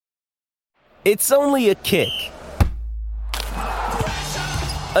It's only a kick,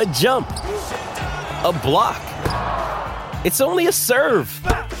 a jump, a block. It's only a serve.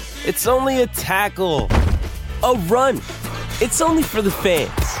 It's only a tackle, a run. It's only for the fans.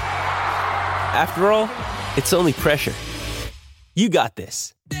 After all, it's only pressure. You got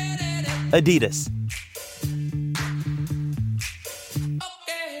this. Adidas.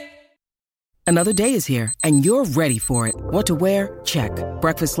 Another day is here, and you're ready for it. What to wear? Check.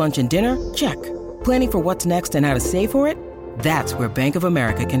 Breakfast, lunch, and dinner? Check. Planning for what's next and how to save for it? That's where Bank of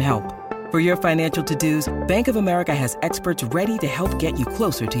America can help. For your financial to-dos, Bank of America has experts ready to help get you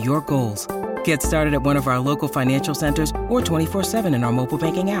closer to your goals. Get started at one of our local financial centers or 24/7 in our mobile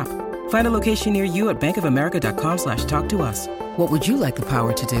banking app. Find a location near you at bankofamerica.com/talktous. What would you like the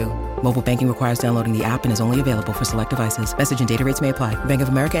power to do? Mobile banking requires downloading the app and is only available for select devices. Message and data rates may apply. Bank of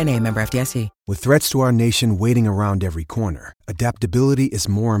America N.A., member FDIC. With threats to our nation waiting around every corner, adaptability is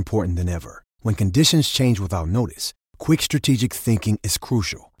more important than ever. When conditions change without notice, quick strategic thinking is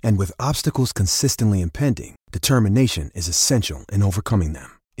crucial. And with obstacles consistently impending, determination is essential in overcoming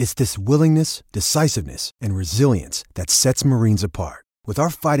them. It's this willingness, decisiveness, and resilience that sets Marines apart. With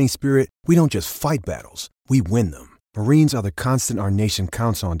our fighting spirit, we don't just fight battles, we win them. Marines are the constant our nation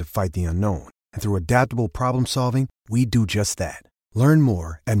counts on to fight the unknown. And through adaptable problem solving, we do just that. Learn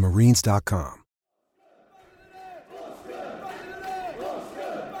more at marines.com.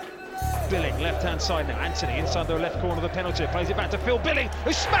 Billing, left-hand side now. Anthony inside the left corner of the penalty. Plays it back to Phil Billing,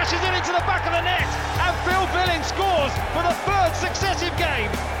 who smashes it into the back of the net. And Phil Billing scores for the third successive game,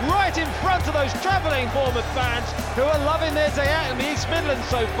 right in front of those travelling Bournemouth fans who are loving their day out in the East Midlands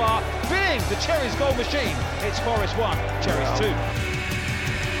so far. Billing, the Cherries goal machine. It's Forest 1, Cherries 2.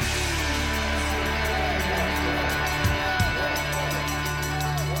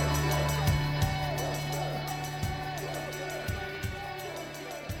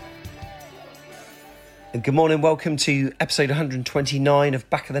 Good morning, welcome to episode 129 of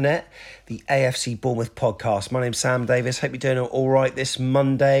Back of the Net, the AFC Bournemouth podcast. My name's Sam Davis, hope you're doing all right this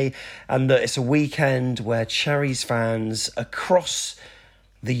Monday, and it's a weekend where Cherries fans across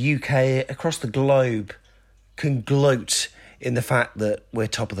the UK, across the globe, can gloat in the fact that we're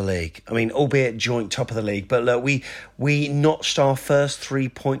top of the league. I mean, albeit joint top of the league, but look, we notched our first 3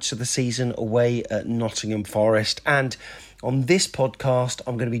 points of the season away at Nottingham Forest, and on this podcast,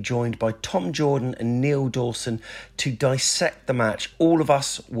 I'm going to be joined by Tom Jordan and Neil Dawson to dissect the match. All of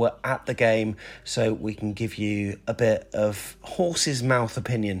us were at the game, so we can give you a bit of horse's mouth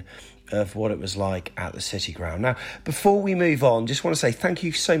opinion of what it was like at the City Ground. Now, before we move on, just want to say thank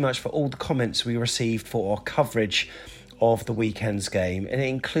you so much for all the comments we received for our coverage of the weekend's game, and it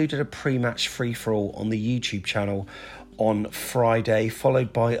included a pre-match free-for-all on the YouTube channel on Friday,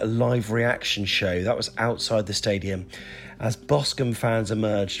 followed by a live reaction show that was outside the stadium as Boscombe fans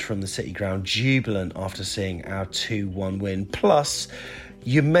emerged from the City Ground jubilant after seeing our 2-1 win. Plus,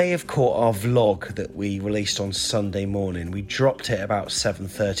 you may have caught our vlog that we released on Sunday morning. We dropped it about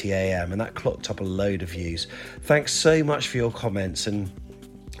 7:30am and that clocked up a load of views. Thanks so much for your comments. And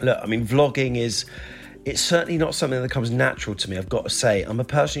look, I mean, vlogging it's certainly not something that comes natural to me, I've got to say. I'm a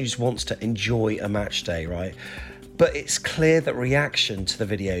person who just wants to enjoy a match day, right? But it's clear that reaction to the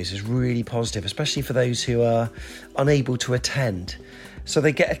videos is really positive, especially for those who are unable to attend. So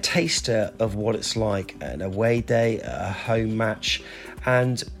they get a taster of what it's like at an away day, a home match,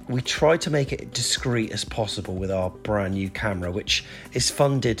 and we try to make it discreet as possible with our brand new camera, which is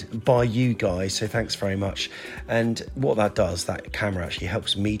funded by you guys, so thanks very much. And what that does, that camera actually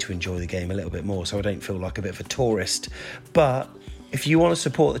helps me to enjoy the game a little bit more, so I don't feel like a bit of a tourist. But if you want to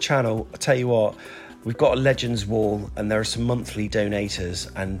support the channel, I'll tell you what, we've got a Legends wall and there are some monthly donators,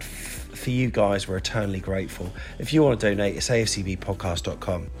 and for you guys, we're eternally grateful. If you want to donate, it's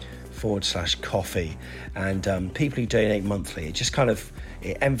afcbpodcast.com/coffee. And people who donate monthly, it just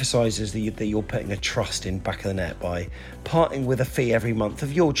it emphasises that you're putting a trust in Back of the Net by parting with a fee every month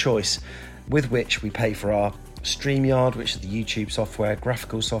of your choice, with which we pay for our StreamYard, which is the YouTube software,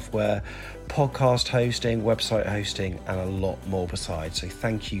 graphical software, podcast hosting, website hosting, and a lot more besides. So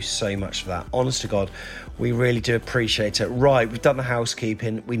thank you so much for that. Honest to God, we really do appreciate it. Right, we've done the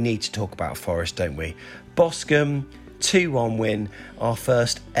housekeeping. We need to talk about Forest, don't we? Boscombe, 2-1 win, our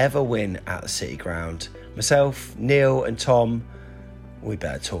first ever win at the City Ground. Myself, Neil and Tom, we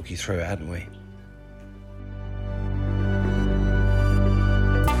better talk you through it, hadn't we?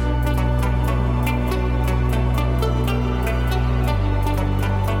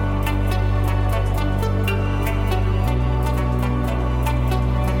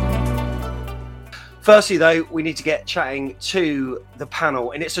 Firstly, though, we need to get chatting to the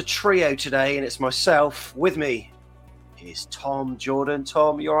panel, and it's a trio today, and it's myself. With me is Tom Jordan.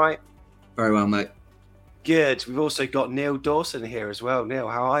 Tom, you all right? Very well, mate. Good. We've also got Neil Dawson here as well. Neil,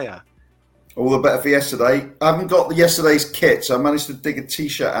 how are you? All the better for yesterday. I haven't got the yesterday's kit, so I managed to dig a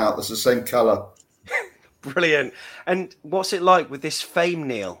T-shirt out that's the same colour. Brilliant. And what's it like with this fame,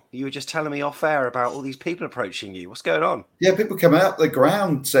 Neil? You were just telling me off air about all these people approaching you. What's going on? Yeah, people come out the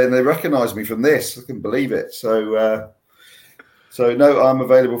ground saying they recognise me from this. I couldn't believe it. So no, I'm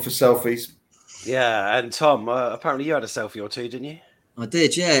available for selfies. Yeah, and Tom, apparently you had a selfie or two, didn't you? I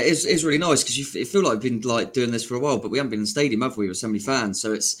did, yeah. It's really nice because you feel like we've been like doing this for a while, but we haven't been in the stadium, have we, with so many fans?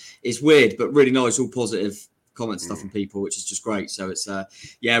 So it's weird, but really nice, all positive comments stuff from people, which is just great. So it's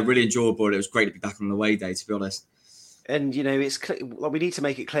really enjoyable. It was great to be back on an away day, to be honest. And it's we need to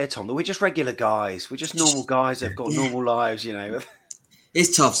make it clear, Tom, that we're just regular guys. We're just normal guys that have got normal lives,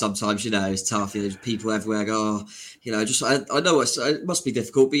 It's tough sometimes, it's tough. There's people everywhere go, just I know it must be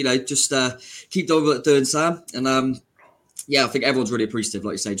difficult, but just keep doing what you're doing, Sam. And I think everyone's really appreciative,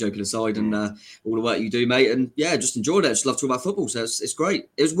 like you say, joking aside, and all the work you do, mate. And just enjoyed it. I just love talking about football, so it's great.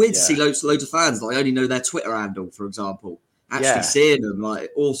 It was weird to see loads of fans that I only know their Twitter handle, for example. Actually seeing them,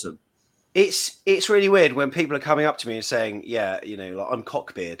 awesome. It's really weird when people are coming up to me and saying, I'm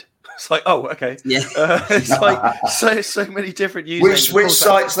Cockbeard. It's like, oh, okay. Yeah. It's like so many different usernames. Which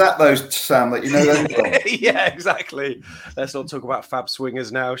site's that, though, Sam, that you know them from? Yeah, exactly. Let's not talk about Fab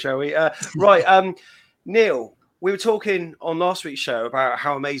Swingers now, shall we? Right. Neil, we were talking on last week's show about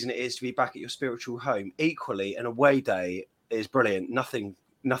how amazing it is to be back at your spiritual home. Equally, an away day is brilliant. Nothing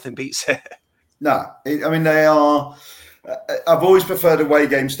beats it. No, they are... I've always preferred away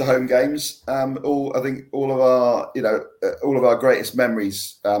games to home games. I think all of our greatest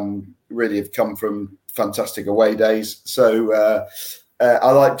memories really have come from fantastic away days. So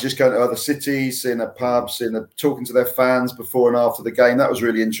I like just going to other cities, seeing the pubs, talking to their fans before and after the game. That was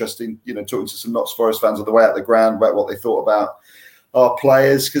really interesting. Talking to some Notts Forest fans on the way out the ground about what they thought about our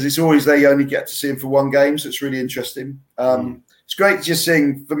players, because it's always they only get to see them for one game, so it's really interesting. It's great just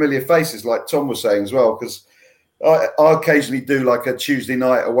seeing familiar faces, like Tom was saying as well, because I occasionally do like a Tuesday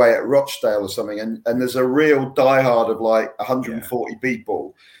night away at Rochdale or something, and there's a real diehard of like 140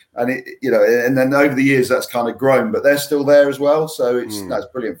 people, and and then over the years that's kind of grown, but they're still there as well. So it's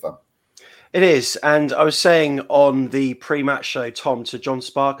brilliant fun. It is, and I was saying on the pre-match show, Tom, to John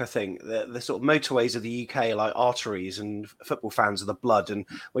Spark, I think the sort of motorways of the UK are like arteries, and football fans are the blood. And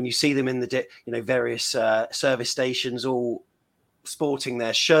when you see them in the various service stations, all sporting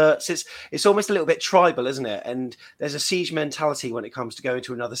their shirts, it's almost a little bit tribal, isn't it? And there's a siege mentality when it comes to going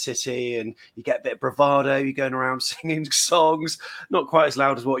to another city, and you get a bit of bravado. You're going around singing songs, not quite as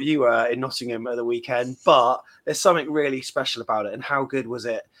loud as what you were in Nottingham at the weekend, but there's something really special about it. And how good was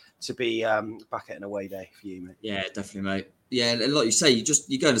it to be back at an away day for you, mate? Yeah, definitely, mate. Yeah, and like you say,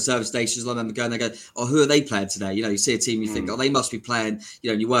 you go into service stations. I remember going there, go, oh, who are they playing today? You see a team, you think, oh, they must be playing.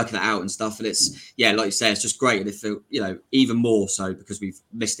 And you're working it out and stuff. And it's like you say, it's just great. And it feels, even more so because we've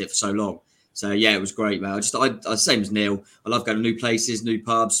missed it for so long. So yeah, it was great, man. I same as Neil. I love going to new places, new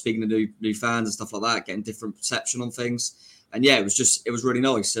pubs, speaking to new fans and stuff like that, getting different perception on things. And yeah, it was really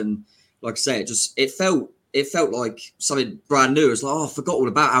nice. And like I say, it felt like something brand new. It's like, I forgot all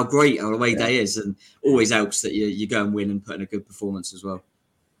about how great our away day is, and always helps that you go and win and put in a good performance as well.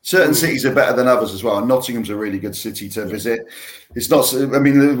 Certain cities are better than others as well. And Nottingham's a really good city to visit. It's not. When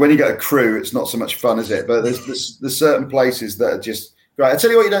you get a crew, it's not so much fun, is it? But there's certain places that are just great. I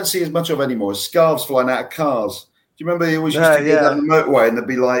tell you what, you don't see as much of anymore: is scarves flying out of cars. Do you remember they always used to go down the motorway and there'd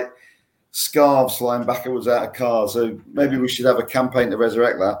be like scarves flying backwards out of cars? So maybe we should have a campaign to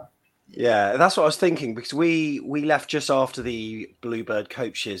resurrect that. Yeah, that's what I was thinking, because we left just after the Bluebird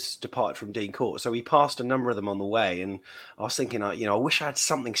coaches departed from Dean Court. So we passed a number of them on the way, and I was thinking, I wish I had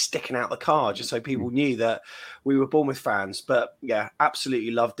something sticking out the car just so people knew that we were Bournemouth fans. But yeah,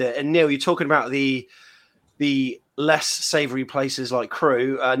 absolutely loved it. And Neil, you're talking about the less savoury places like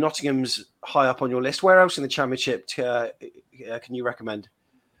Crewe. Nottingham's high up on your list. Where else in the Championship can you recommend?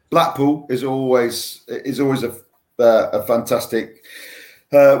 Blackpool is always a fantastic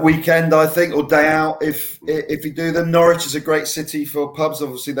weekend, I think, or day out if you do them. Norwich is a great city for pubs.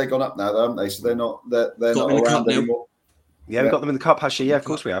 Obviously, they've gone up now, haven't they? So they're not around anymore. Yeah, we've got them in the cup, actually. Yeah, of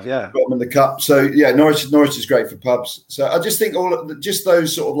course we have. Yeah, got them in the cup. So yeah, Norwich is great for pubs. So I just think just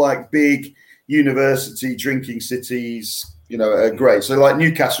those sort of like big university drinking cities, are great. So like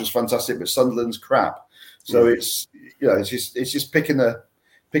Newcastle's fantastic, but Sunderland's crap. So it's just picking the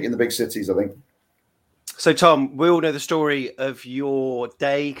big cities, I think. So, Tom, we all know the story of your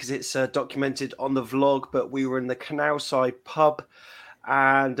day because it's documented on the vlog, but we were in the Canalside pub,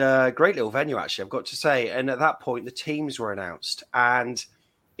 and great little venue, actually, I've got to say. And at that point, the teams were announced, and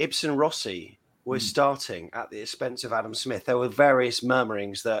Ibsen Rossi was starting at the expense of Adam Smith, there were various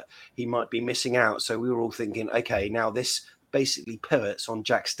murmurings that he might be missing out. So we were all thinking, okay, now this basically pivots on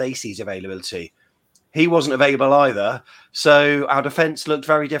Jack Stacey's availability. He wasn't available either. So our defence looked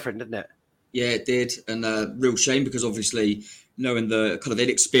very different, didn't it? Yeah, it did. And real shame, because obviously knowing the kind of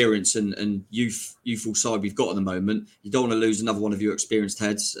inexperience and youthful side we've got at the moment, you don't want to lose another one of your experienced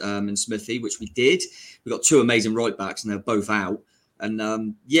heads in Smithy, which we did. We got two amazing right backs and they're both out. And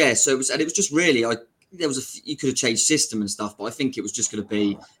so it was just really, you could have changed system and stuff, but I think it was just going to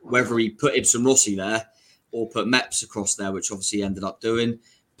be whether he put Ibsen Rossi there or put Meps across there, which obviously he ended up doing.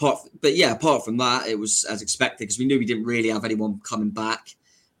 Apart from that, it was as expected, because we knew we didn't really have anyone coming back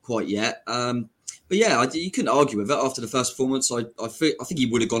quite yet. You couldn't argue with it after the first performance. I think he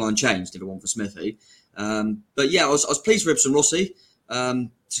would have gone unchanged if it weren't for Smithy. I was pleased with Ibsen Rossi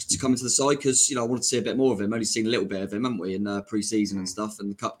to come into the side, because I wanted to see a bit more of him. Only seen a little bit of him, haven't we, in pre-season and stuff, and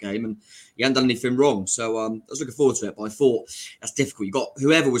the cup game, and he hadn't done anything wrong. So I was looking forward to it, but I thought that's difficult. You got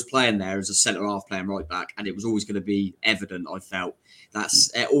whoever was playing there as a centre half playing right back, and it was always going to be evident. I felt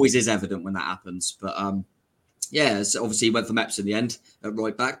it always is evident when that happens, but. So obviously he went for Meps in the end at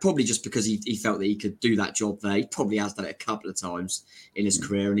right back, probably just because he felt that he could do that job there. He probably has done it a couple of times in his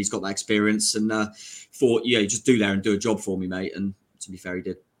career, and he's got that experience, and thought, just do there and do a job for me, mate. And to be fair, he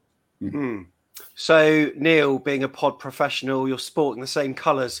did. Mm-hmm. So, Neil, being a pod professional, you're sporting the same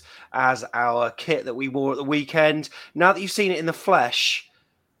colours as our kit that we wore at the weekend. Now that you've seen it in the flesh,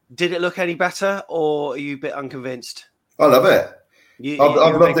 did it look any better, or are you a bit unconvinced? I love it. I've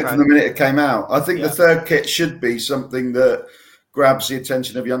loved it from the minute it came out. I think the third kit should be something that grabs the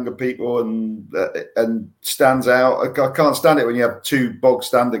attention of younger people and stands out. I can't stand it when you have two bog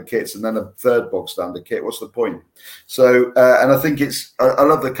standard kits and then a third bog standard kit. What's the point? So, and I think I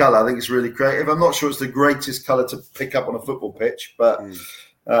love the colour. I think it's really creative. I'm not sure it's the greatest colour to pick up on a football pitch, but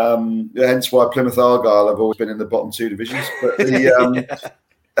hence why Plymouth Argyle have always been in the bottom two divisions. But I think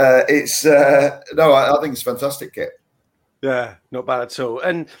it's a fantastic kit. Yeah, not bad at all.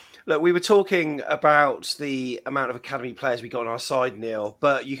 And look, we were talking about the amount of academy players we got on our side, Neil,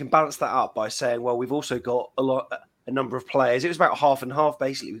 but you can balance that up by saying, well, we've also got a number of players. It was about half and half,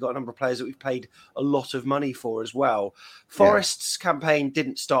 basically. We've got a number of players that we've paid a lot of money for as well. Forest's campaign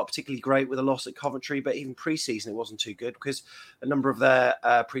didn't start particularly great with a loss at Coventry, but even pre-season, it wasn't too good because a number of their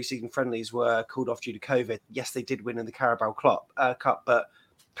pre-season friendlies were called off due to COVID. Yes, they did win in the Carabao Cup, but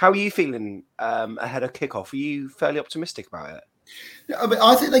how are you feeling ahead of kickoff? Are you fairly optimistic about it?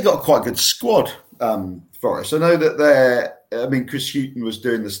 I think they got a quite good squad, Forest. I know that Chris Hughton was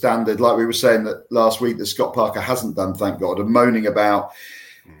doing the standard, like we were saying that last week that Scott Parker hasn't done, thank God, and moaning about,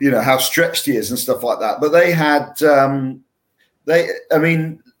 how stretched he is and stuff like that. But they had,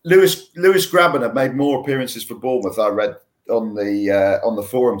 Lewis Grabban had made more appearances for Bournemouth, I read on the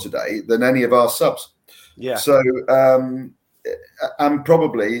forum today, than any of our subs. Yeah. So, and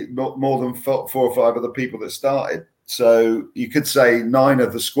probably more than 4 or 5 of the people that started. So you could say 9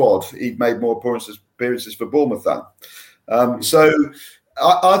 of the squad, he'd made more appearances for Bournemouth than. So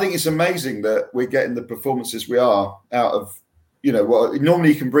I think it's amazing that we're getting the performances we are out of, normally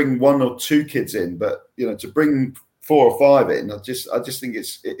you can bring 1 or 2 kids in, but, to bring 4 or 5 in, I just think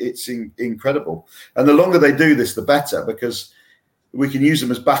it's incredible. And the longer they do this, the better, because we can use them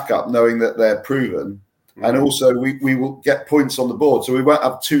as backup, knowing that they're proven. And also, we will get points on the board, so we won't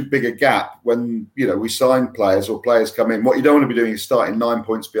have too big a gap when we sign players or players come in. What you don't want to be doing is starting 9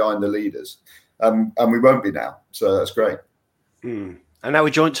 points behind the leaders, and we won't be now. So that's great. And now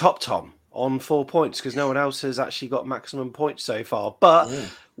we join top Tom on 4 points because no one else has actually got maximum points so far. But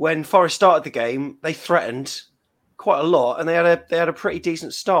when Forest started the game, they threatened quite a lot, and they had a pretty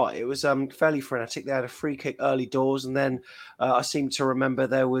decent start. It was fairly frenetic. They had a free kick early doors, and then I seem to remember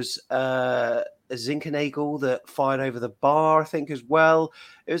there was a Zinkernagel that fired over the bar, I think, as well.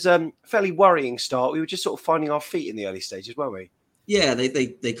 It was a fairly worrying start. We were just sort of finding our feet in the early stages, weren't we? Yeah,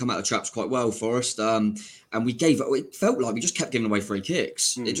 they come out of traps quite well, Forest. And it felt like we just kept giving away free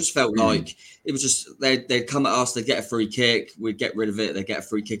kicks. It just felt like it was just, they'd come at us, they'd get a free kick, we'd get rid of it, they'd get a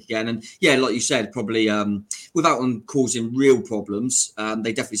free kick again. And yeah, like you said, probably without them causing real problems,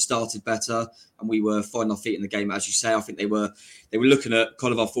 they definitely started better and we were finding our feet in the game. As you say, I think they were looking at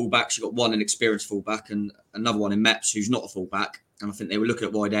kind of our fullbacks. You got one inexperienced fullback and another one in Meps who's not a fullback. And I think they were looking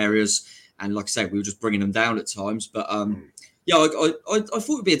at wide areas. And like I said, we were just bringing them down at times. But yeah, I thought it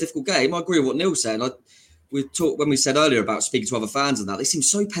would be a difficult game. I agree with what Neil said. We talked when we said earlier about speaking to other fans and that, they seemed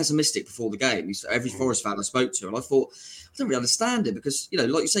so pessimistic before the game. Every Forest fan I spoke to, and I thought, I don't really understand it because,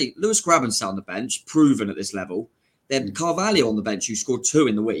 like you say, Lewis Grabban sat on the bench, proven at this level. They had Carvalho on the bench who scored 2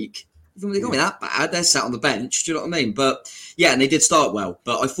 in the week. They got me that bad. They're sat on the bench. Do you know what I mean? But yeah, and they did start well.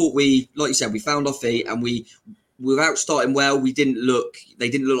 But I thought we, like you said, we found our feet, and without starting well, they didn't look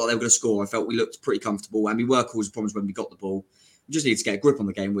like they were going to score. I felt we looked pretty comfortable, and we were causing problems when we got the ball. We just needed to get a grip on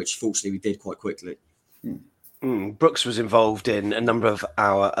the game, which fortunately we did quite quickly. Brooks was involved in a number of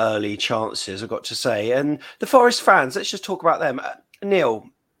our early chances, I've got to say. And the Forest fans, let's just talk about them. Neil,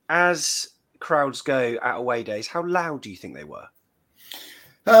 as crowds go at away days, how loud do you think they were?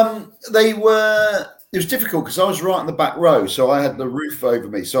 They were. It was difficult because I was right in the back row, so I had the roof over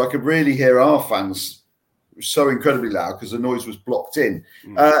me, so I could really hear our fans so incredibly loud because the noise was blocked in.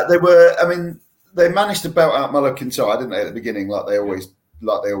 They were. I mean, they managed to belt out Mull of Kintyre, didn't they, at the beginning, like they always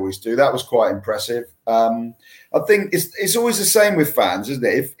do. That was quite impressive. I think it's always the same with fans, isn't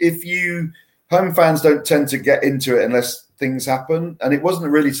it? If home fans don't tend to get into it unless things happen, and it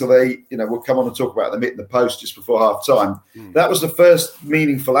wasn't really till they, we'll come on and talk about them hitting the post just before half time. That was the first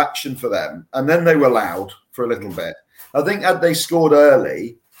meaningful action for them, and then they were loud for a little bit. I think had they scored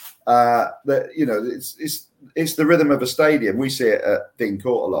early, it's the rhythm of a stadium. We see it at Dean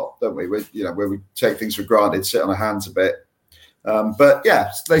Court a lot, don't we? Where we take things for granted, sit on our hands a bit. But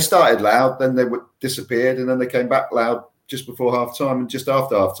yeah, they started loud, then they disappeared, and then they came back loud just before half time and just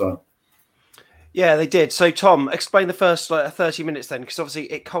after half time. Yeah, they did. So, Tom, explain the first 30 minutes then, because obviously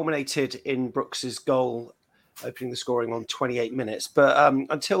it culminated in Brooks's goal, opening the scoring on 28 minutes. But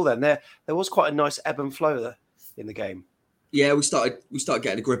until then, there was quite a nice ebb and flow in the game. Yeah, we started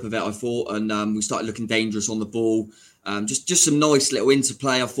getting a grip of it, I thought, and we started looking dangerous on the ball. Just some nice little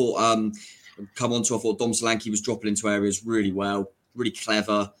interplay. I thought I thought Dom Solanke was dropping into areas really well, really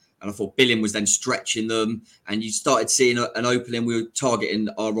clever. And I thought Billing was then stretching them, and you started seeing an opening. We were targeting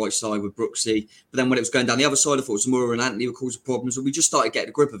our right side with Brooksy, but then when it was going down the other side, I thought Zamora and Anthony were causing problems. And we just started getting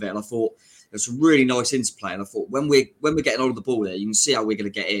a grip of it, and I thought there's some really nice interplay. And I thought when we're getting hold of the ball there, you can see how we're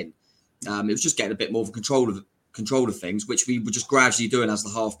going to get in. It was just getting a bit more of control of things, which we were just gradually doing as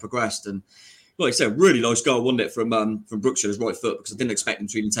the half progressed. And like I said, really nice goal, wasn't it, from Brooksy, his right foot, because I didn't expect him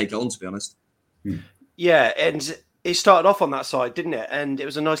to even take it on, to be honest. Yeah, and it started off on that side, didn't it? And it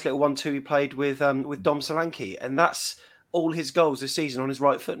was a nice little 1-2 he played with Dom Solanke, and that's all his goals this season on his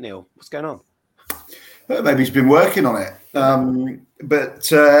right foot. Neil, what's going on? Well, maybe he's been working on it,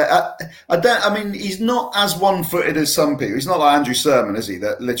 but I don't. I mean, he's not as one-footed as some people. He's not like Andrew Sermon, is he?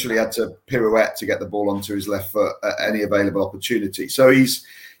 That literally had to pirouette to get the ball onto his left foot at any available opportunity. So he's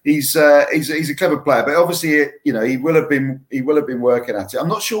a clever player, but obviously, he will have been working at it. I'm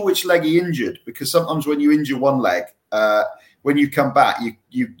not sure which leg he injured, because sometimes when you injure one leg, when you come back,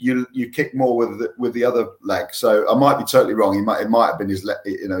 you kick more with the other leg. So I might be totally wrong. It might have been his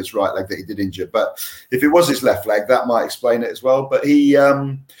his right leg that he did injure. But if it was his left leg, that might explain it as well. But he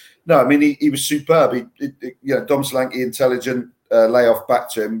was superb. Dom Solanke, intelligent, layoff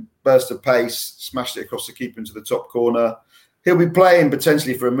back to him, burst of pace, smashed it across the keeper into the top corner. He'll be playing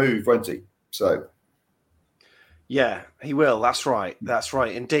potentially for a move, won't he? So, yeah, he will. That's right. That's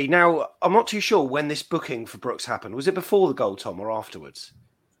right, indeed. Now, I'm not too sure when this booking for Brooks happened. Was it before the goal, Tom, or afterwards?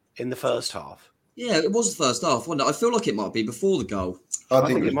 In the first half? Yeah, it was the first half, wasn't it? I feel like it might be before the goal. I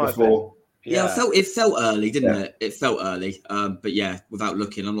think it was before. Yeah, it felt early, didn't it? It felt early. But yeah, without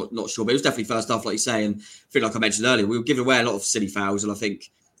looking, I'm not sure. But it was definitely first half, like you say. And I feel like I mentioned earlier, we were giving away a lot of silly fouls, and I think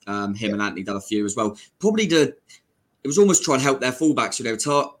him and Anthony done a few as well. It was almost trying to help their fullbacks who they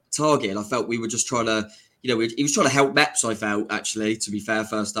were targeting. I felt we were just trying to, he was trying to help Meps, I felt, actually, to be fair,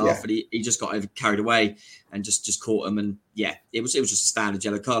 first half. And he just got carried away and just caught him. And yeah, it was just a standard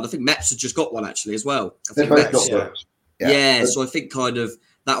yellow card. I think Meps had just got one, actually, as well. So I think kind of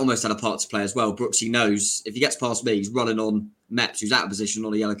that almost had a part to play as well. Brooksy knows if he gets past me, he's running on Meps, who's out of position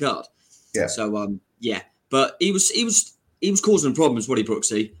on a yellow card. Yeah. So, but he was causing problems, wasn't he,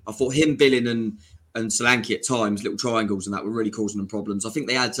 Brooksy? I thought him, Billing and Solanke at times, little triangles and that were really causing them problems. I think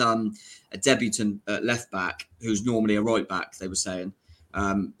they had a debutant at left back who's normally a right back, they were saying.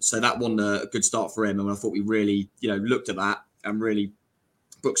 So that won a good start for him. And I thought we really, looked at that and really,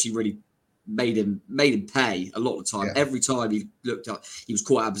 Brooksy really made him pay a lot of the time. Yeah. Every time he looked up, he was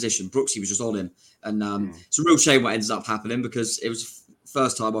caught out of position. Brooksy was just on him. And it's a real shame what ends up happening, because it was the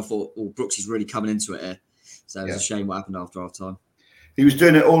first time I thought, Brooksy's really coming into it here. So it was a shame what happened after half time. He was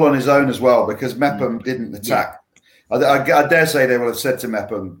doing it all on his own as well, because Mepham didn't attack. Yeah. I dare say they would have said to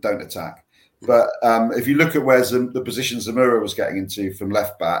Mepham, don't attack. But if you look at where the position Zamora was getting into from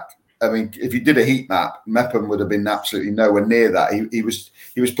left back, I mean, if you did a heat map, Mepham would have been absolutely nowhere near that. He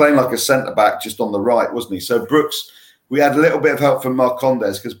was playing like a centre back just on the right, wasn't he? So Brooks, we had a little bit of help from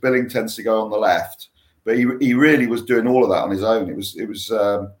Marcondes, because Billing tends to go on the left, but he really was doing all of that on his own. It was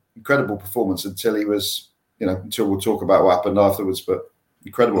incredible performance until he was, until we'll talk about what happened afterwards. But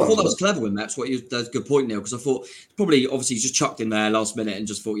Incredible. I thought that was clever when that's that's a good point, Neil, because I thought probably obviously he's just chucked in there last minute and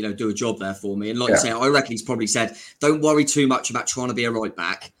just thought, do a job there for me. And like you say, I reckon he's probably said, don't worry too much about trying to be a right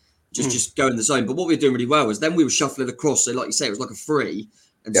back. Just go in the zone. But what we were doing really well was then we were shuffling across. So like you say, it was like a free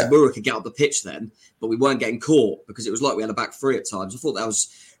and Zamora could get up the pitch then, but we weren't getting caught because it was like we had a back three at times. I thought that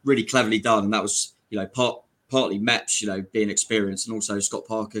was really cleverly done. And that was, partly Meps, being experienced and also Scott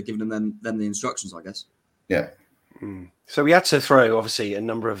Parker giving them the instructions, I guess. Yeah. So we had to throw, obviously, a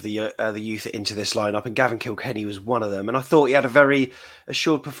number of the youth into this lineup, and Gavin Kilkenny was one of them. And I thought he had a very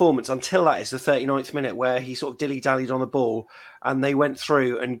assured performance until that is the 39th minute where he sort of dilly-dallied on the ball and they went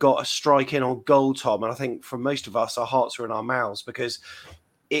through and got a strike in on goal, Tom. And I think for most of us, our hearts were in our mouths because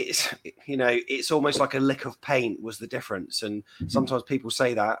it's almost like a lick of paint was the difference. And sometimes people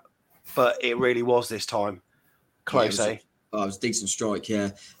say that, but it really was this time. Close, it was a decent strike, yeah.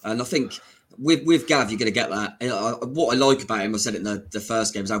 And I think with Gav, you're going to get that. What I like about him, I said it in the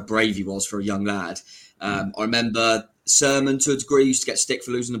first game, is how brave he was for a young lad. I remember Sermon, to a degree, used to get stick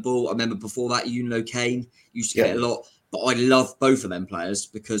for losing the ball. I remember before that, Kane used to get it a lot. But I love both of them players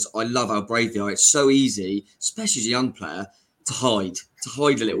because I love how brave they are. It's so easy, especially as a young player, to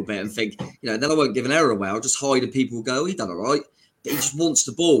hide a little bit and think, then I won't give an error away. I'll just hide and people will go, he done all right. But he just wants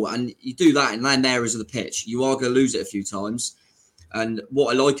the ball. And you do that in land areas of the pitch, you are going to lose it a few times. And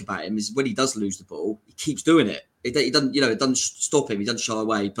what I like about him is when he does lose the ball, he keeps doing it. It doesn't, it doesn't stop him. He doesn't shy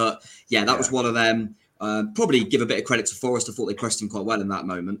away. But that was one of them. Probably give a bit of credit to Forest. I thought they pressed him quite well in that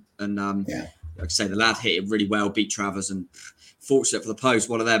moment. And like I say, the lad hit it really well, beat Travers, and fortunate for the post.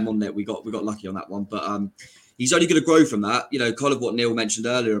 One of them, wasn't it? We got lucky on that one. But he's only going to grow from that. Kind of what Neil mentioned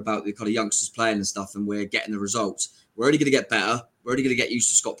earlier about the kind of youngsters playing and stuff, and we're getting the results. We're only going to get better. We're only going to get used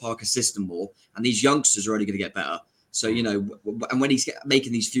to Scott Parker's system more, and these youngsters are only going to get better. So, and when he's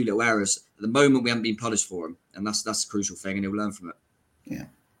making these few little errors, at the moment we haven't been punished for him. And that's a crucial thing, and he'll learn from it.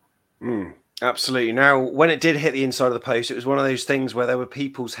 Yeah. Absolutely. Now, when it did hit the inside of the post, it was one of those things where there were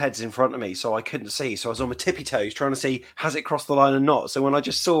people's heads in front of me, so I couldn't see. So I was on my tippy toes trying to see, has it crossed the line or not? So when I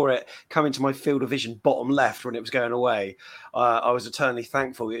just saw it come into my field of vision bottom left when it was going away, I was eternally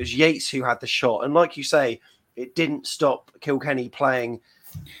thankful. It was Yates who had the shot. And like you say, it didn't stop Kilkenny playing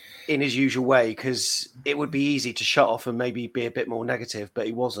in his usual way, because it would be easy to shut off and maybe be a bit more negative, but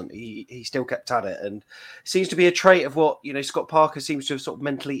he wasn't. He still kept at it, and seems to be a trait of what Scott Parker seems to have sort of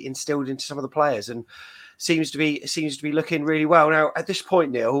mentally instilled into some of the players, and seems to be looking really well. Now at this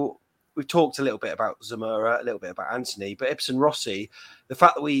point, Neil, we've talked a little bit about Zamora, a little bit about Anthony, but Ibsen Rossi, the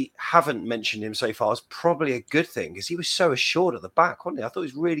fact that we haven't mentioned him so far is probably a good thing, because he was so assured at the back, wasn't he? I thought he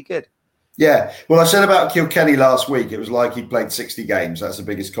was really good. Yeah, well, I said about Kilkenny last week, it was like he'd played 60 games. That's the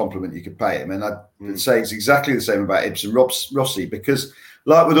biggest compliment you could pay him. And I'd say it's exactly the same about Ibsen Rossi, because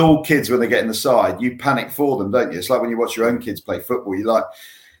like with all kids, when they get in the side, you panic for them, don't you? It's like when you watch your own kids play football,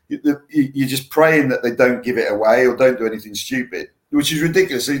 you're just praying that they don't give it away or don't do anything stupid, which is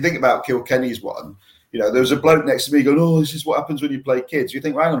ridiculous. So you think about Kilkenny's one, there was a bloke next to me going, oh, this is what happens when you play kids. You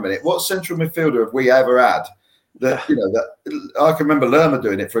think, well, hang on a minute, what central midfielder have we ever had? That I can remember Lerma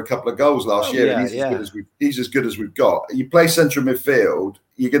doing it for a couple of goals last year. And he's as good as we've got. You play central midfield,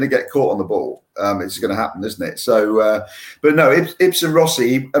 you're going to get caught on the ball. It's going to happen, isn't it? So, but no, Ibsen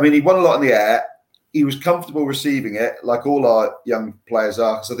Rossi. I mean, he won a lot in the air. He was comfortable receiving it, like all our young players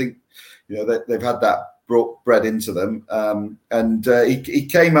are. Because I think they've had that bred into them. And he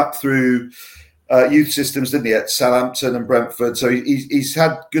came up through youth systems, didn't he, at Southampton and Brentford? So he's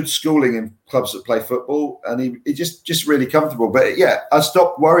had good schooling in clubs that play football, and he just really comfortable. But yeah, I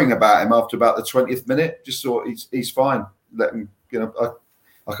stopped worrying about him after about the 20th minute. Just thought he's fine. Let him,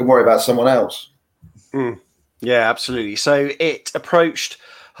 I can worry about someone else. Yeah, absolutely. So it approached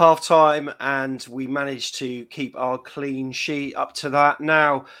half-time, and we managed to keep our clean sheet up to that.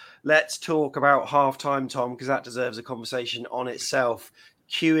 Now, let's talk about half-time, Tom, because that deserves a conversation on itself.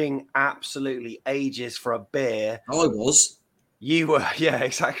 Queuing absolutely ages for a beer. I was. You were, yeah,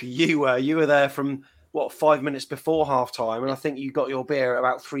 exactly. You were there from 5 minutes before half time, and I think you got your beer at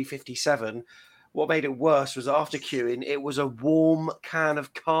about 3:57. What made it worse was after queuing, it was a warm can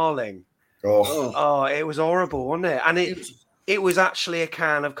of Carling. Oh, it was horrible, wasn't it? And it was actually a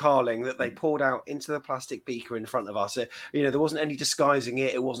can of Carling that they poured out into the plastic beaker in front of us. There wasn't any disguising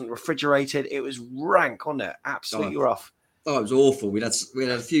it. It wasn't refrigerated. It was rank, wasn't it? Absolutely rough. Oh, it was awful. We had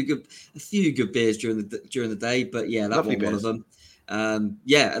a few good beers during the day, but yeah, that wasn't one of them. And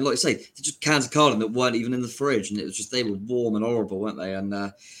like I say, just cans of Carling that weren't even in the fridge, and it was just, they were warm and horrible, weren't they? And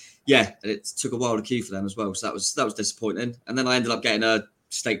it took a while to queue for them as well, so that was disappointing. And then I ended up getting a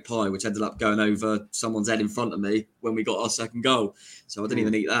steak pie, which ended up going over someone's head in front of me when we got our second goal. So I didn't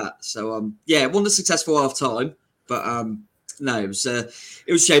even eat that. So it wasn't a successful half time, but No, it was a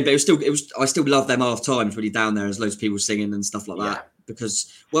shame, but I still love them half times when you're down there. There's loads of people singing and stuff like that.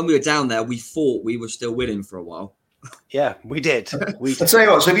 Because when we were down there, we thought we were still winning for a while. Yeah, we did. I tell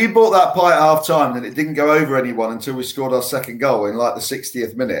you what, so if you bought that pie at half time and it didn't go over anyone until we scored our second goal in like the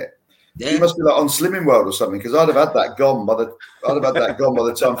 60th minute, you must be like on Slimming World or something, because I'd have had that gone by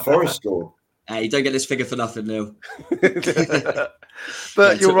the time Forest scored. You don't get this figure for nothing, Neil.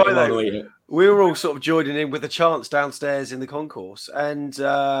 But you're right, though. We were all sort of joining in with the chants downstairs in the concourse, and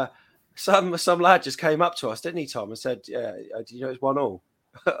some lad just came up to us, didn't he, Tom, and said, "Do you know it's 1-1?"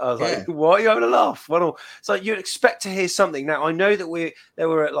 I was like, "What? Are you having a laugh?" 1-1. It's like you'd expect to hear something. Now I know that there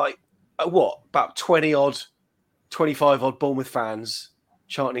were about 25 odd Bournemouth fans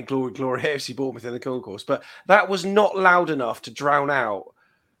chanting "Glory, Glory, AFC Bournemouth" in the concourse, but that was not loud enough to drown out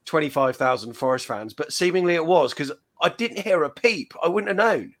 25,000 Forest fans. But seemingly it was, because I didn't hear a peep. I wouldn't have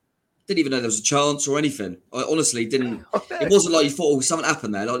known. Didn't even know there was a chance or anything. I honestly didn't. It wasn't like you thought, something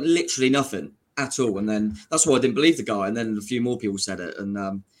happened there. Like literally nothing at all. And then that's why I didn't believe the guy. And then a few more people said it. And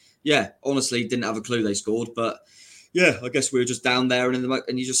honestly, didn't have a clue they scored. But yeah, I guess we were just down there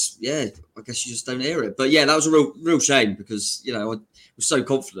and you just, I guess you just don't hear it. But yeah, that was a real shame, because I was so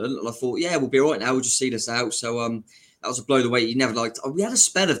confident and I thought, we'll be all right now. We'll just see this out. So that was a blow the way you never liked. We had a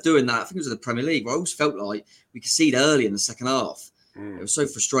spell of doing that. I think it was in the Premier League, where I always felt like we could see it early in the second half. It was so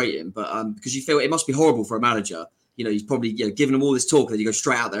frustrating, but because you feel it must be horrible for a manager. He's probably giving them all this talk, and then you go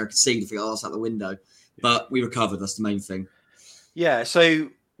straight out there and concede and think, that's out the window. But we recovered. That's the main thing. Yeah. So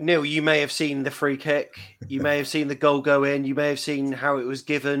Neil, you may have seen the free kick. You may have seen the goal go in. You may have seen how it was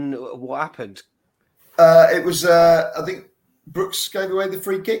given. What happened? It was. I think Brooks gave away the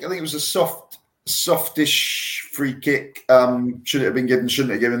free kick. I think it was a softish free kick. Should it have been given?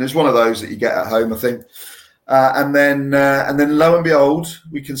 Shouldn't it have given? It's one of those that you get at home, I think. And then lo and behold,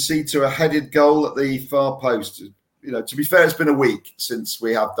 we concede to a headed goal at the far post. To be fair, it's been a week since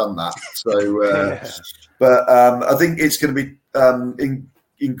we have done that. So, but I think it's going to be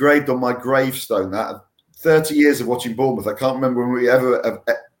engraved on my gravestone. That 30 years of watching Bournemouth, I can't remember when we ever have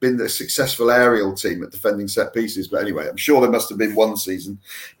been the successful aerial team at defending set pieces. But anyway, I'm sure there must have been one season.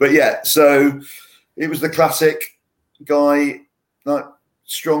 But yeah, so it was the classic guy, like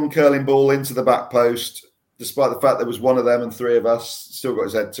strong curling ball into the back post. Despite the fact there was one of them and three of us, still got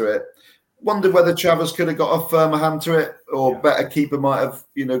his head to it. Wondered whether Travers could have got a firmer hand to it, or better keeper might have,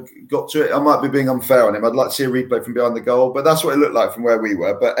 got to it. I might be being unfair on him. I'd like to see a replay from behind the goal, but that's what it looked like from where we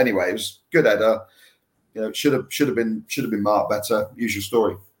were. But anyway, it was good header. Should have been marked better. Usual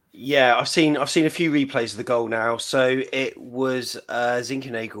story. Yeah, I've seen a few replays of the goal now. So it was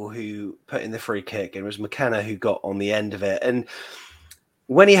Zinchenko who put in the free kick, and it was McKenna who got on the end of it. And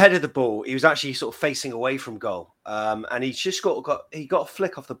when he headed the ball, he was actually sort of facing away from goal, and he just got a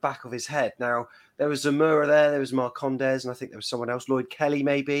flick off the back of his head. Now there was Zamora there was Marcondes, and I think there was someone else, Lloyd Kelly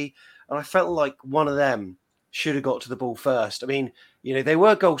maybe. And I felt like one of them should have got to the ball first. I mean, they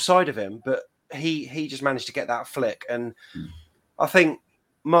were goal side of him, but he just managed to get that flick. And I think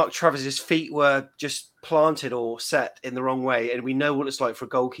Mark Travers' feet were just planted or set in the wrong way. And we know what it's like for a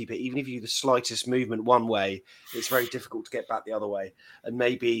goalkeeper. Even if you do the slightest movement one way, it's very difficult to get back the other way. And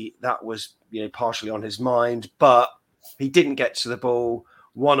maybe that was, partially on his mind, but he didn't get to the ball.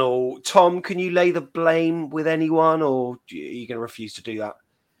 1-1. Tom, can you lay the blame with anyone, or are you going to refuse to do that?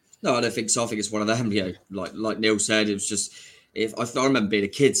 No, I don't think so. I think it's one of them. Like Neil said, it was just, I remember being a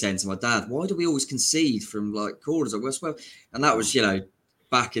kid saying to my dad, why do we always concede from corners at West Wales? And that was,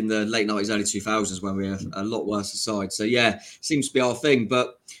 back in the late 90s, early 2000s, when we were a lot worse aside. So, seems to be our thing.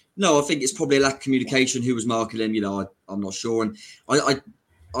 But, no, I think it's probably a lack of communication. Who was marking him? I'm not sure. And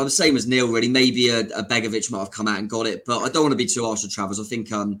I'm the same as Neil, really. Maybe a Begovic might have come out and got it. But I don't want to be too harsh on Travers. I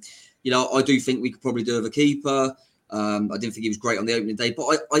think, I do think we could probably do with a keeper. I didn't think he was great on the opening day.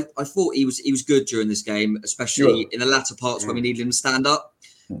 But I thought he was good during this game, especially in the latter parts when we needed him to stand up.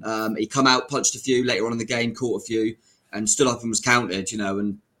 He come out, punched a few later on in the game, caught a few, and stood up and was counted,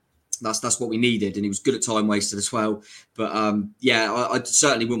 and that's what we needed. And he was good at time wasted as well. But I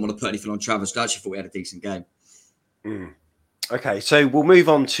certainly wouldn't want to put anything on Travers. I actually thought we had a decent game. Okay, so we'll move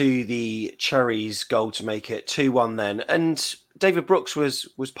on to the Cherries goal to make it 2-1 then. And David Brooks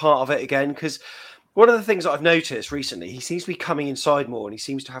was part of it again, because one of the things that I've noticed recently, he seems to be coming inside more, and he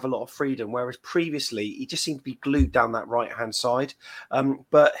seems to have a lot of freedom, whereas previously he just seemed to be glued down that right-hand side.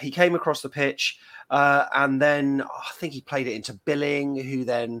 But he came across the pitch, and then I think he played it into Billing, who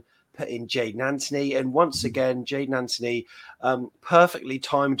then put in Jayden Anthony. And once again, Jayden Anthony, perfectly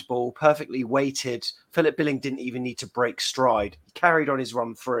timed ball, perfectly weighted. Philip Billing didn't even need to break stride. He carried on his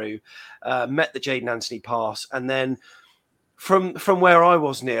run through, met the Jayden Anthony pass. And then from where I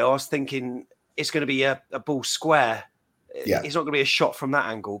was, Neil, I was thinking, it's going to be a ball square It's not going to be a shot from that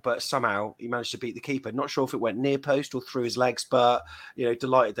angle, but somehow he managed to beat the keeper. Not sure if it went near post or through his legs, but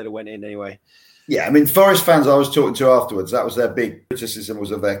delighted that it went in anyway. Yeah, I mean, Forest fans I was talking to afterwards, that was their big criticism,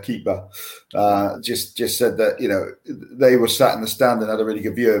 was of their keeper. Just said that, they were sat in the stand and had a really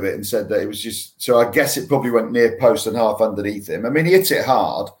good view of it and said that it was just, so I guess it probably went near post and half underneath him. I mean, he hit it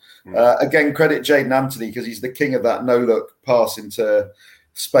hard. Again, credit Jaden Anthony, because he's the king of that no-look pass into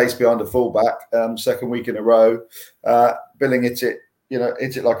space behind a fullback, second week in a row. Billing hit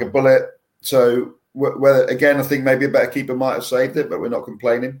it like a bullet. So, whether again, I think maybe a better keeper might have saved it, but we're not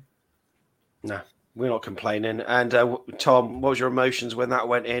complaining. No, we're not complaining. And Tom, what was your emotions when that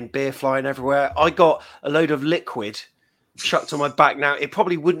went in? Beer flying everywhere. I got a load of liquid chucked on my back. Now, it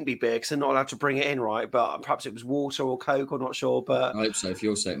probably wouldn't be beer because they're not allowed to bring it in, right? But perhaps it was water or Coke, I'm not sure. But I hope so, for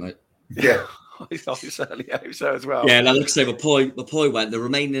your sake, mate. Yeah. I certainly hope so as well. Yeah, like I say, my pie went. The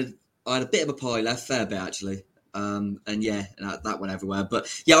remaining, I had a bit of a pie left, fair bit actually. That went everywhere.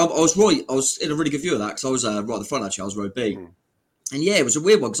 But yeah, I was right. I was in a really good view of that because I was right at the front actually. I was row B. And yeah, it was a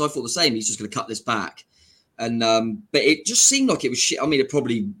weird one because I thought the same. He's just going to cut this back. And but it just seemed like it was shit. I mean, it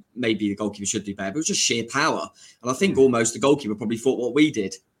probably maybe the goalkeeper should do better, but it was just sheer power. And I think almost the goalkeeper probably thought what we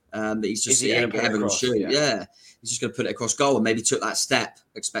did. That he's just going to shoot. Yeah. He's just going to put it across goal and maybe took that step,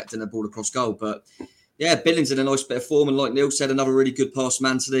 expecting a ball across goal. But yeah, Billings in a nice bit of form. And like Neil said, another really good pass from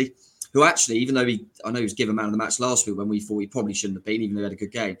Anthony, who actually, even though I know he was given man of the match last week when we thought he probably shouldn't have been, even though he had a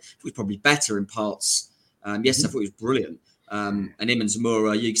good game, he was probably better in parts. Yes, I thought he was brilliant. And him and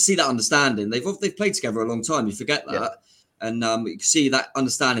Zamora, you can see that understanding. They've played together a long time. You forget that, and you can see that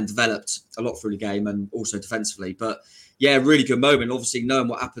understanding developed a lot through the game and also defensively. But yeah, really good moment. Obviously, knowing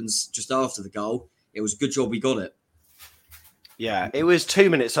what happens just after the goal, it was a good job we got it. Yeah, it was 2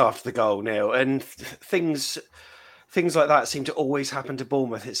 minutes after the goal, Neil, and things like that seem to always happen to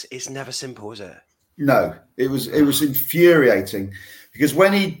Bournemouth. It's never simple, is it? No, it was infuriating because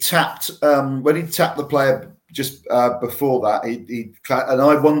when he tapped the player. Just before that, and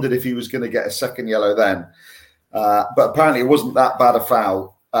I wondered if he was going to get a second yellow then, but apparently it wasn't that bad a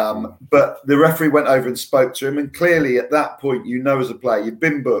foul. But the referee went over and spoke to him, and clearly at that point, as a player, you've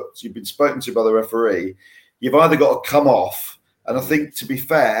been booked, you've been spoken to by the referee, you've either got to come off, and I think to be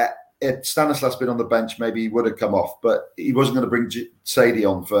fair, if Stanislas been on the bench, maybe he would have come off, but he wasn't going to bring Sadie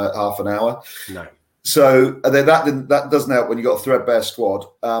on for half an hour. No. So that doesn't help when you've got a threadbare squad.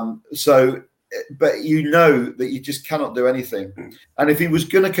 But that you just cannot do anything. And if he was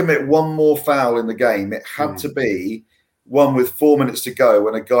going to commit one more foul in the game, it had to be one with 4 minutes to go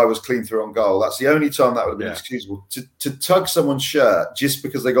when a guy was clean through on goal. That's the only time that would have been excusable. To tug someone's shirt just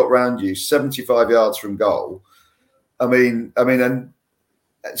because they got round you 75 yards from goal. I mean, and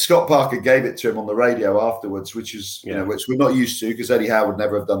Scott Parker gave it to him on the radio afterwards, which is which we're not used to because Eddie Howe would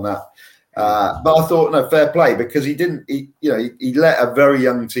never have done that. But I thought, no, fair play, because he let a very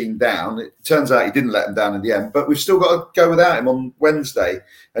young team down. It turns out he didn't let them down in the end, but we've still got to go without him on Wednesday,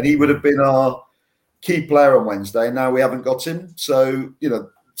 and he would have been our key player on Wednesday, and now we haven't got him. So,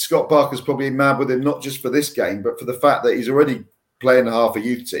 Scott Parker's probably mad with him, not just for this game, but for the fact that he's already playing half a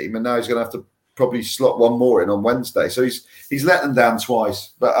youth team, and now he's going to have to probably slot one more in on Wednesday. So he's let them down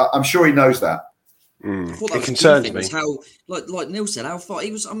twice, but I'm sure he knows that. It concerns me. How, like Neil said, how far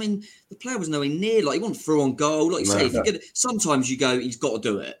he was. I mean, the player was nowhere near. Like he wasn't through on goal. Like you say, sometimes you go, he's got to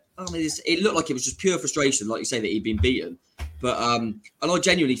do it. I mean, it looked like it was just pure frustration, like you say, that he'd been beaten. But and I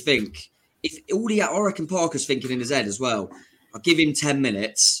genuinely think I reckon Parker's thinking in his head as well. I'll give him 10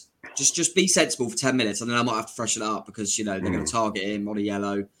 minutes. Just be sensible for 10 minutes, and then I might have to freshen it up because they're going to target him on a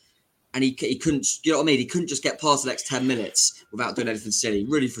yellow. And he couldn't, you know what I mean? He couldn't just get past the next 10 minits without doing anything silly.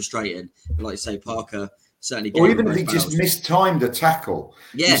 Really frustrating. But like you say, Parker certainly. Or even if he just mistimed a tackle,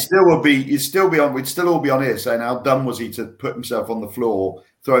 we'd still all be on here saying how dumb was he to put himself on the floor,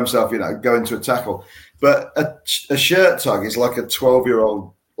 throw himself, go into a tackle. But a shirt tug is like a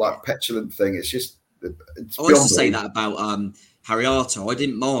 12-year-old like petulant thing. It's just. I used to say that about Harriato. I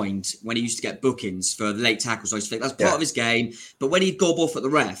didn't mind when he used to get bookings for the late tackles. I used to think that's part of his game. But when he'd gob off at the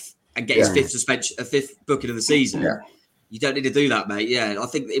ref and get his fifth booking of the season, you don't need to do that, mate. Yeah, I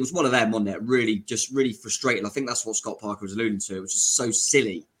think it was one of them, wasn't it? Really frustrating. I think that's what Scott Parker was alluding to. It was just so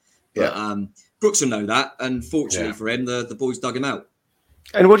silly. But Brooks will know that, and fortunately for him, the boys dug him out.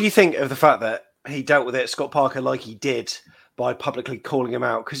 And what do you think of the fact that he dealt with it, Scott Parker, like he did by publicly calling him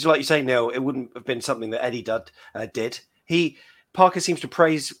out? Because like you say, Neil, it wouldn't have been something that Eddie did. Parker seems to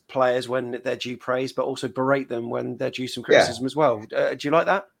praise players when they're due praise, but also berate them when they're due some criticism as well. Do you like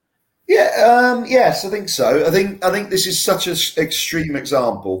that? Yeah, yes, I think so. I think this is such an extreme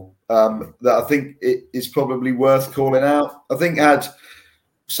example that I think it is probably worth calling out. I think had,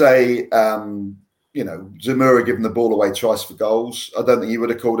 say, Zamora giving the ball away twice for goals. I don't think he would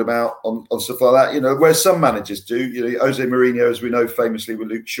have called him out on stuff like that. Whereas some managers do. Jose Mourinho, as we know famously with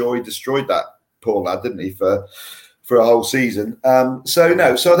Luke Shaw, he destroyed that poor lad, didn't he, for a whole season.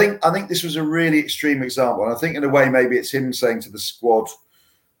 So I think this was a really extreme example. And I think in a way maybe it's him saying to the squad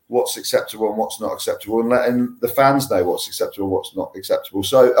what's acceptable and what's not acceptable, and letting the fans know what's acceptable and what's not acceptable.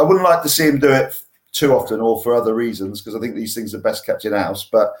 So I wouldn't like to see him do it too often or for other reasons, because I think these things are best kept in house.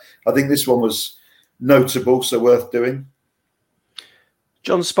 But I think this one was notable, so worth doing.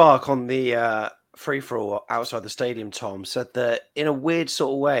 John Spark on the free-for-all outside the stadium, Tom, said that in a weird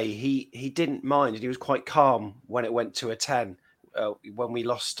sort of way, he didn't mind, and he was quite calm when it went to a 10 when we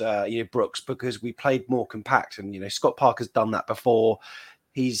lost Brooks, because we played more compact. And, Scott Parker's done that before.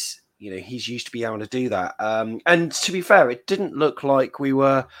 He's used to be able to do that. And to be fair, it didn't look like we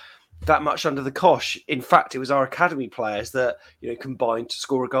were that much under the cosh. In fact, it was our academy players that, combined to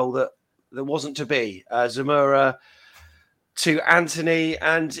score a goal that wasn't to be. Zamora to Anthony,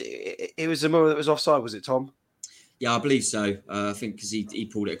 and it was Zamora that was offside, was it, Tom? Yeah, I believe so. I think because he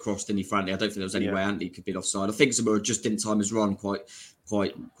pulled it across, didn't he, Franklin? I don't think there was any way Anthony could be offside. I think Zamora just didn't time his run quite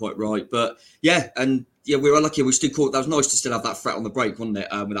right. But we were unlucky. We still caught. That was nice to still have that threat on the break, wasn't it?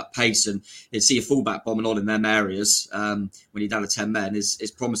 With that pace, and you'd see a fullback bombing on in them areas when you're down to 10 men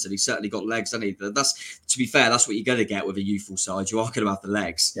is promising. He's certainly got legs, hasn't he? That's, to be fair, that's what you're going to get with a youthful side. You are going to have the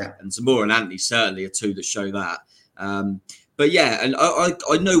legs. Yeah. And Zamora and Anthony certainly are two that show that. But yeah, and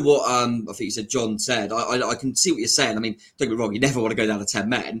I know what I think you said, John said. I can see what you're saying. I mean, don't get me wrong, you never want to go down to 10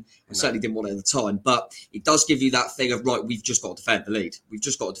 men. I certainly didn't want it at the time. But it does give you that thing of, right, we've just got to defend the lead. We've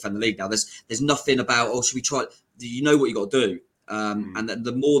just got to defend the lead now. There's nothing about, should we try? You know what you got to do. And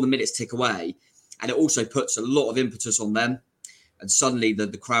the more the minutes tick away, and it also puts a lot of impetus on them. And suddenly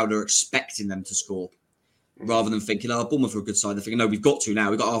the crowd are expecting them to score. Rather than thinking, Bournemouth are a good side. They're thinking, no, we've got to now.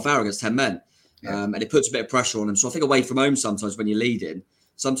 We've got half hour against 10 men. Yeah. And it puts a bit of pressure on them. So I think away from home sometimes when you're leading,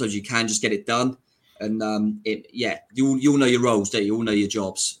 sometimes you can just get it done. And you'll know your roles, don't you? You'll know your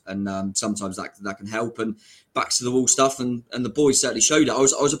jobs. And sometimes that can help. And backs to the wall stuff. And the boys certainly showed it. I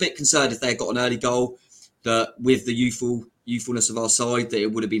was a bit concerned if they had got an early goal, that with the youthfulness of our side, that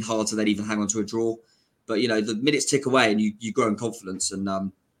it would have been hard to then even hang on to a draw. But, the minutes tick away and you grow in confidence. And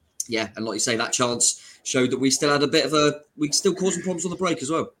and like you say, that chance showed that we still had we still caused some problems on the break as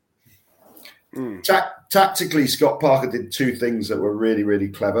well. Tactically, Scott Parker did two things that were really, really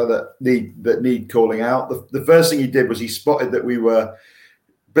clever that need calling out. The first thing he did was he spotted that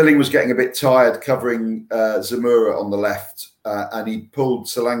Billing was getting a bit tired covering Zamora on the left, and he pulled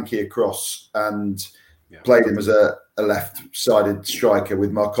Solanke across and played him as a left-sided striker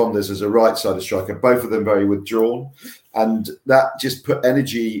with Marcondes as a right-sided striker, both of them very withdrawn. And that just put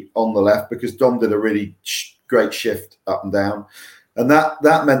energy on the left because Dom did a really great shift up and down. And that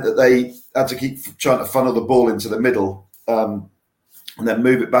meant that they had to keep trying to funnel the ball into the middle and then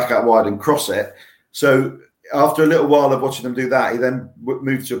move it back out wide and cross it. So after a little while of watching them do that, he then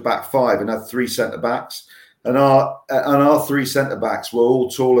moved to a back five and had three centre-backs. And our three centre-backs were all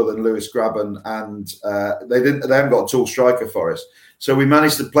taller than Lewis Graben, and they haven't got a tall striker for us. So we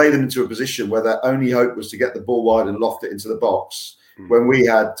managed to play them into a position where their only hope was to get the ball wide and loft it into the box. When we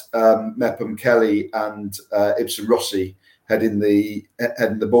had Mepham Kelly and Ibsen Rossi heading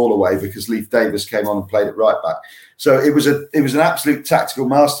the ball away because Leif Davis came on and played it right back. So it was an absolute tactical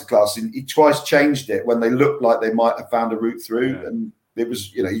masterclass. He twice changed it when they looked like they might have found a route through. Yeah. And it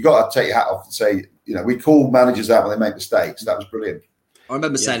was, you got to take your hat off and say, we call managers out when they make mistakes. That was brilliant. I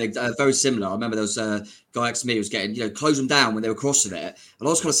remember saying very similar. I remember there was a guy next to me who was getting, close them down when they were crossing it. And I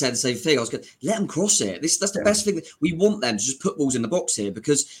was kind of saying the same thing. I was going, let them cross it. That's the best thing. We want them to just put balls in the box here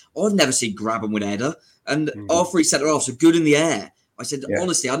because I've never seen Graben with header. And our three centre-halves are good in the air. I said,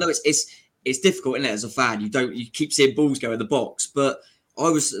 honestly, I know it's difficult, isn't it, as a fan? You keep seeing balls go in the box. But I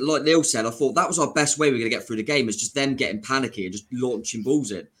was, like Neil said, I thought that was our best way we were going to get through the game, is just them getting panicky and just launching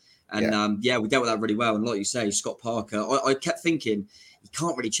balls in. And we dealt with that really well. And like you say, Scott Parker, I kept thinking, he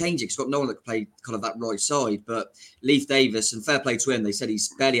can't really change it. He's got no one that can play kind of that right side. But Leif Davis, and fair play to him, they said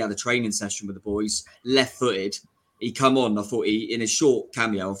he's barely had a training session with the boys, left-footed. He come on, I thought in his short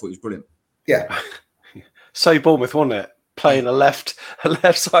cameo, I thought he was brilliant. Yeah. So Bournemouth, wasn't it? Playing a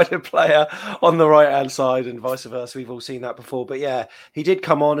left-sided player on the right-hand side and vice versa. We've all seen that before. But yeah, he did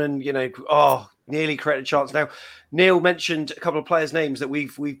come on and, nearly created a chance. Now, Neil mentioned a couple of players' names that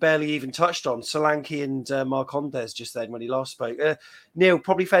we've barely even touched on. Solanke and Marcondes just then when he last spoke. Neil,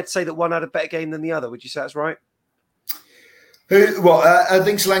 probably fair to say that one had a better game than the other. Would you say that's right? I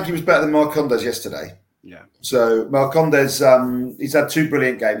think Solanke was better than Marcondes yesterday. Yeah. So Marcondes, he's had 2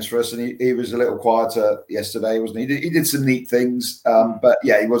 brilliant games for us, and he was a little quieter yesterday, wasn't he? He did some neat things, but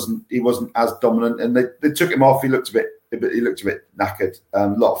yeah, he wasn't as dominant, and they took him off. He looked a bit knackered. A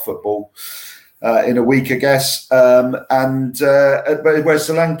lot of football in a week, I guess. But where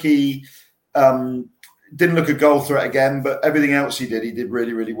Solanke didn't look a goal threat again, but everything else he did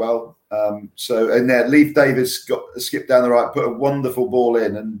really, really well. Leif Davis skipped down the right, put a wonderful ball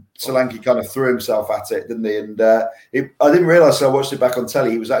in, and Solanke kind of threw himself at it, didn't he? And I didn't realise, so I watched it back on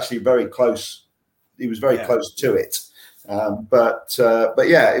telly. He was actually very close. He was very close to it. But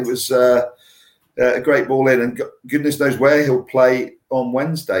yeah, it was a great ball in, and goodness knows where he'll play on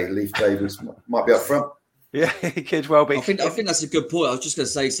Wednesday. Leif Davis might be up front. Yeah, he could well be. I think that's a good point. I was just going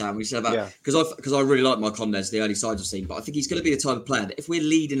to say, Sam, we said about because I really like Marcondes, the early sides I've seen, but I think he's going to be the type of player that if we're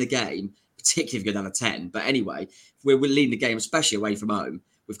leading a game, particularly if we go down to 10, but anyway, if we're leading the game, especially away from home,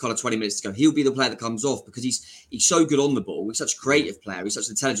 with kind of 20 minutes to go, he'll be the player that comes off because he's so good on the ball. He's such a creative player. He's such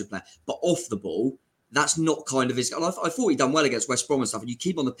an intelligent player, but off the ball, that's not kind of his. And I thought he'd done well against West Brom and stuff, and you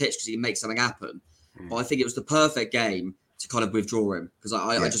keep him on the pitch because he can make something happen. But I think it was the perfect game to kind of withdraw him because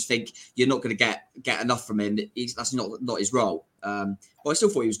I just think you're not going to get enough from him. That's not his role. But I still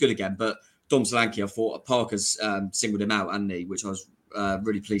thought he was good again. But Dom Solanke, I thought Parker's singled him out, hadn't he? Which I was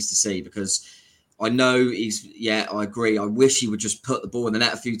really pleased to see because I know I agree. I wish he would just put the ball in the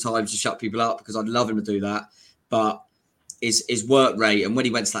net a few times to shut people up because I'd love him to do that. But his work rate and when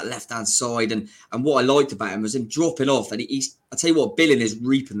he went to that left-hand side and what I liked about him was him dropping off. And I tell you what, Billing is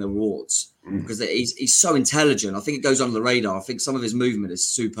reaping the rewards because he's so intelligent. I think it goes under the radar. I think some of his movement is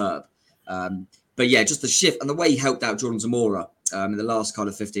superb. But yeah, just the shift and the way he helped out Jordan Zamora in the last kind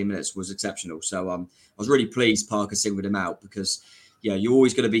of 15 minutes was exceptional. So I was really pleased Parker singled him out because you're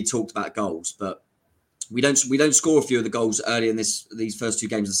always going to be talked about goals, but we don't score a few of the goals early in these first 2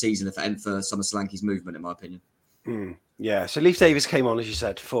 games of the season if it ain't for some of Solanke's movement, in my opinion. Yeah, so Leif Davis came on, as you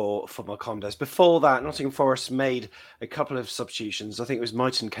said, for Marcondes. Before that, Nottingham Forest made a couple of substitutions. I think it was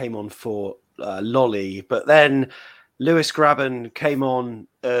Mighton came on for Lolly, but then Lewis Grabban came on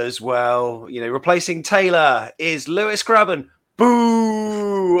as well. Replacing Taylor is Lewis Grabban.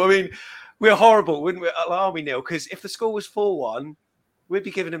 Boo! I mean, we're horrible, wouldn't we? Are we, Neil? Because if the score was 4-1, we'd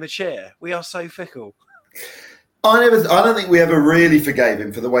be giving him a cheer. We are so fickle. I don't think we ever really forgave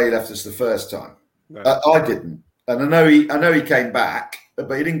him for the way he left us the first time. No. I didn't. And I know he came back,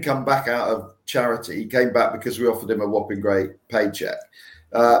 but he didn't come back out of charity. He came back because we offered him a whopping great paycheck.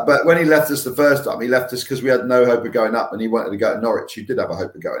 But when he left us the first time, he left us because we had no hope of going up, and he wanted to go to Norwich, who did have a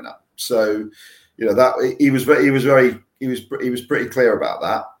hope of going up. So, that he was pretty clear about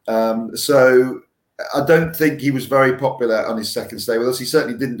that. So I don't think he was very popular on his second stay with us. He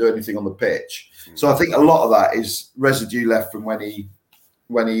certainly didn't do anything on the pitch. So I think a lot of that is residue left from when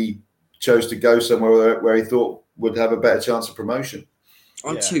he chose to go somewhere where he thought would have a better chance of promotion.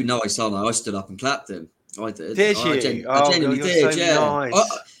 I'm too nice, aren't I? I stood up and clapped him. I did. Did you? I genuinely did. So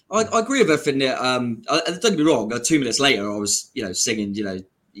nice. I agree with everything. Don't get me wrong. 2 minutes later, I was singing. Have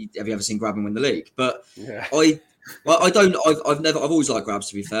you ever seen Grabban win the league? But I don't. I've always liked Grabs.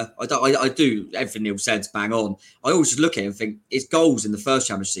 To be fair, I do everything Neil said's bang on. I always just look at him and think his goals in the first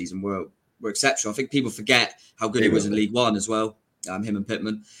Championship season were exceptional. I think people forget how good he was in League One as well. Him and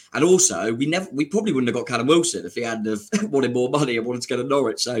Pittman, and also we probably wouldn't have got Callum Wilson if he hadn't have wanted more money and wanted to go to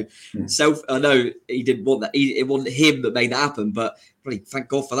Norwich. So I know he didn't want that. It wasn't him that made that happen, but really thank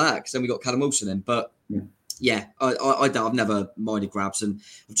God for that because then we got Callum Wilson in. But I've never minded Grabs, and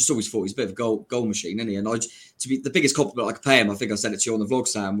I've just always thought he's a bit of a goal machine, isn't he? And the biggest compliment I could pay him, I think I said it to you on the vlog,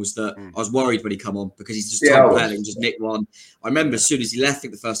 Sam, was that I was worried when he come on because he's just type of player that can just nick one. I remember as soon as he left, I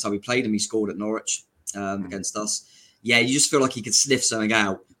think the first time we played him, he scored at Norwich against us. Yeah, you just feel like he could sniff something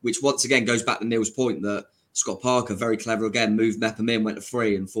out, which once again goes back to Neil's point that Scott Parker, very clever again, moved Mepham in, went to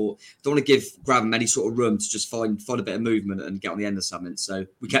free and thought, don't want to give Grabban any sort of room to just find a bit of movement and get on the end of something. So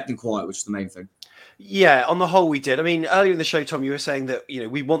we kept him quiet, which is the main thing. Yeah, on the whole, we did. I mean, earlier in the show, Tom, you were saying that,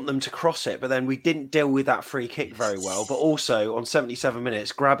 we want them to cross it, but then we didn't deal with that free kick very well. But also on 77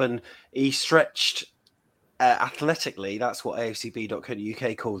 minutes, Grabban, he stretched athletically, that's what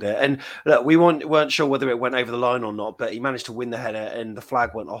AFCB.co.uk called it. And look, we weren't sure whether it went over the line or not, but he managed to win the header and the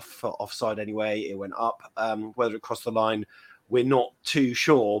flag went offside anyway. It went up. Whether it crossed the line, we're not too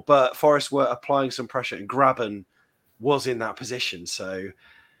sure. But Forest were applying some pressure and Grabban was in that position. So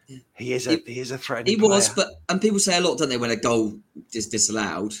he is a threatening player. Was, and people say a lot, don't they, when a goal is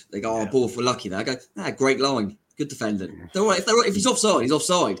disallowed? They go, ball for lucky there. I go, great line. Good defending. If he's offside, he's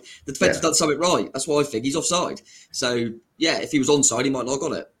offside. The defender's done something right. That's what I think. He's offside. So, if he was onside, he might not have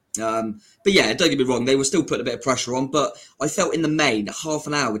got it. But yeah, don't get me wrong, they were still putting a bit of pressure on, but I felt in the main, half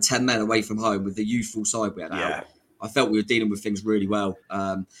an hour with 10 men away from home with the youthful side we had out, I felt we were dealing with things really well.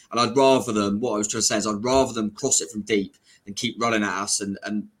 And I'd rather them, what I was trying to say is I'd rather them cross it from deep and keep running at us and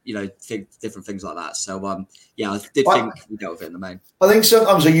think different things like that. So, I did think we dealt with it in the main. I think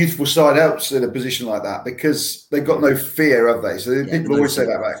sometimes a youthful side helps in a position like that because they've got no fear, have they? So people always say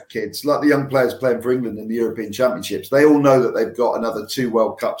that about kids. Like the young players playing for England in the European Championships, they all know that they've got another 2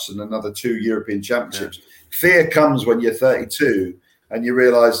 World Cups and another 2 European Championships. Yeah. Fear comes when you're 32 and you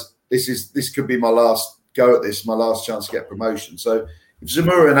realise this could be my last go at this, my last chance to get promotion. So if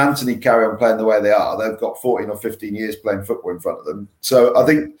Zamora and Anthony carry on playing the way they are, they've got 14 or 15 years playing football in front of them. So I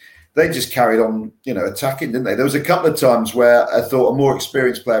think they just carried on, attacking, didn't they? There was a couple of times where I thought a more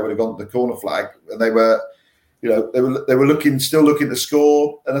experienced player would have gone to the corner flag, and they were still looking to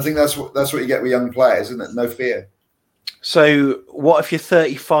score. And I think that's what you get with young players, isn't it? No fear. So what if you're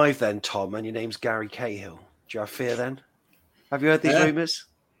 35 then, Tom, and your name's Gary Cahill? Do you have fear then? Have you heard these rumours?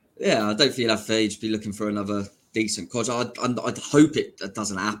 Yeah, I don't think you'll have fear. You'd be looking for another decent coach. I'd hope it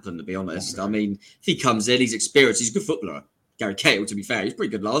doesn't happen, to be honest. I mean, if he comes in, he's experienced, he's a good footballer. Gary Cahill, to be fair, he's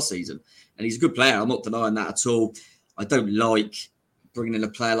pretty good last season. And he's a good player. I'm not denying that at all. I don't like bringing in a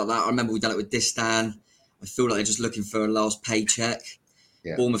player like that. I remember we done it with Distan. I feel like they're just looking for a last paycheck.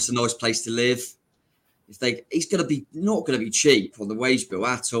 Yeah. Bournemouth's a nice place to live. He's going to be not going to be cheap on the wage bill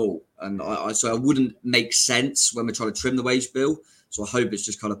at all. And so I wouldn't make sense when we're trying to trim the wage bill. So I hope it's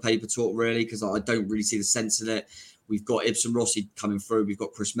just kind of paper talk, really, because I don't really see the sense in it. We've got Ibsen Rossi coming through. We've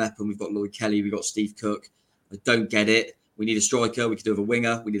got Chris Mepham. We've got Lloyd Kelly. We've got Steve Cook. I don't get it. We need a striker. We could do with a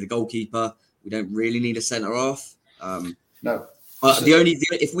winger. We need a goalkeeper. We don't really need a centre half. No.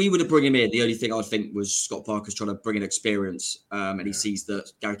 If we were to bring him in, the only thing I'd think was Scott Parker's trying to bring in experience, and he sees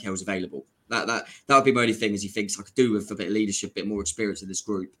that Gary Cahill's available. That would be my only thing, is he thinks I could do with a bit of leadership, a bit more experience in this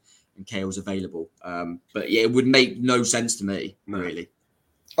group, and Cahill's available. But yeah, it would make no sense to me, really.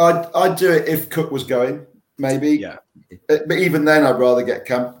 I'd do it if Cook was going, maybe. Yeah. But even then, I'd rather get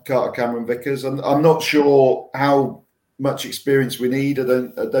Carter Cameron Vickers. I'm not sure how much experience we need. I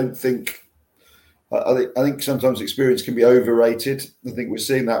don't think. I think sometimes experience can be overrated. I think we're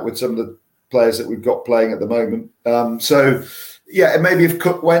seeing that with some of the players that we've got playing at the moment. So, yeah, maybe if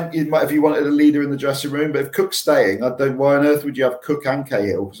Cook went, if you wanted a leader in the dressing room. But if Cook's staying, why on earth would you have Cook and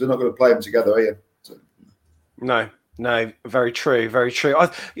Cahill? Because they're not going to play them together, are you? So. No, very true, very true.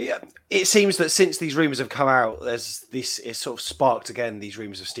 It seems that since these rumours have come out, it's sort of sparked again, these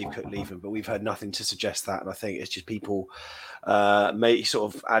rumours of Steve Cook leaving, but we've heard nothing to suggest that, and I think it's just people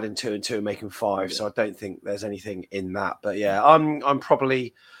sort of adding 2 and 2 and making 5. So I don't think there's anything in that. But yeah, I'm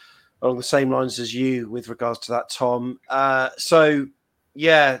probably along the same lines as you with regards to that, Tom. So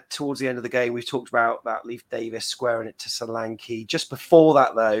yeah, towards the end of the game, we've talked about that Leif Davis squaring it to Solanke. Just before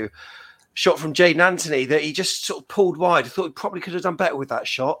that, though, shot from Jaden Anthony that he just sort of pulled wide. I thought he probably could have done better with that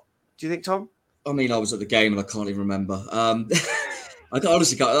shot. Do you think, Tom? I mean, I was at the game and I can't even remember. I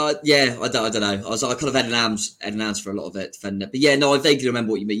honestly can't. I don't know. I kind of had an hands for a lot of it, defending it. But yeah, no, I vaguely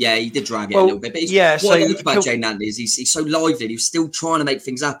remember what you mean. Yeah, he did drag it a little bit. But what I like about Jaden Anthony is he's so lively. He was still trying to make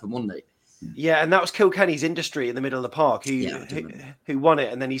things happen, wasn't he? Yeah, and that was Kilkenny's Industry in the middle of the park who won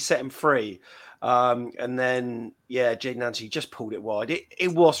it, and then he set him free. And then, Jaden Anthony just pulled it wide.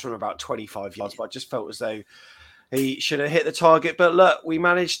 It was from about 25 yards, but I just felt as though he should have hit the target. But look, we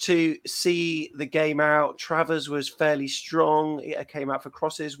managed to see the game out. Travers was fairly strong. He came out for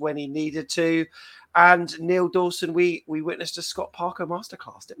crosses when he needed to. And Neil Dawson, we witnessed a Scott Parker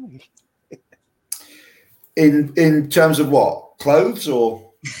masterclass, didn't we? In terms of what? Clothes or?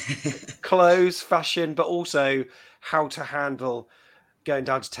 Clothes, fashion, but also how to handle going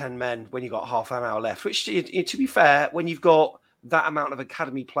down to 10 men when you've got half an hour left, which, to be fair, when you've got that amount of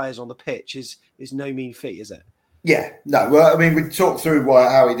academy players on the pitch is no mean feat, is it? Yeah, no. Well, I mean, we talked through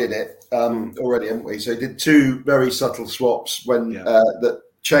how he did it already, haven't we? So he did 2 very subtle swaps that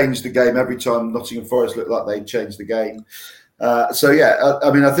changed the game every time Nottingham Forest looked like they changed the game. I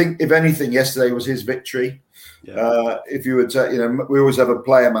think if anything, yesterday was his victory. Yeah. If you were to, we always have a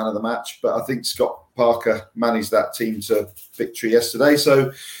player man of the match, but I think Scott Parker managed that team to victory yesterday.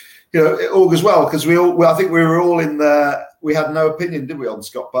 So, it all goes well because I think we were all in there. We had no opinion, did we, on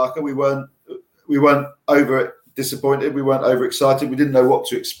Scott Parker? We weren't over disappointed. We weren't overexcited. We didn't know what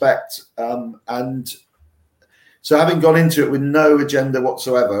to expect. And so having gone into it with no agenda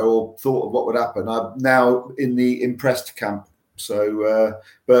whatsoever or thought of what would happen, I'm now in the impressed camp. So,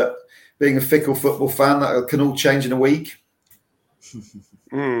 but being a fickle football fan, that can all change in a week.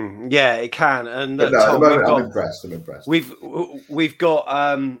 Yeah, it can. And Tom, I'm impressed. We've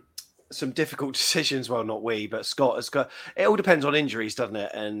got some difficult decisions. Well, not we, but Scott has got. It all depends on injuries, doesn't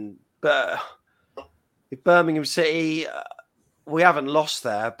it? But with Birmingham City, we haven't lost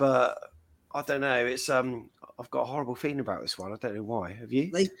there, but I don't know. It's I've got a horrible feeling about this one. I don't know why. Have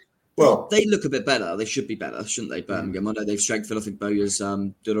you? They look a bit better. They should be better, shouldn't they, Birmingham? I know they've strengthened. I think Bowyer's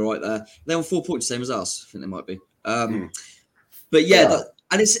doing all right there. They're on 4 points, same as us. I think they might be. But yeah,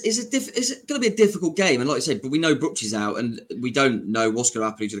 and it's going to be a difficult game. And like I said, but we know Brooks is out, and we don't know what's going to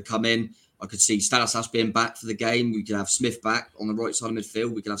happen. Who's going to come in? I could see Stanislas being back for the game. We could have Smith back on the right side of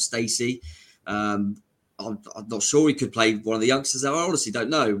midfield. We could have Stacey. I'm not sure he could play one of the youngsters. I honestly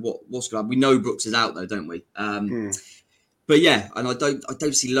don't know what's going to happen. We know Brooks is out though, don't we? But yeah, and I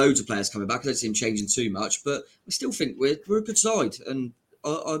don't see loads of players coming back. I don't see him changing too much, but I still think we're a good side, and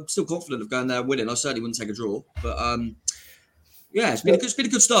I'm still confident of going there and winning. I certainly wouldn't take a draw, but yeah, it's been a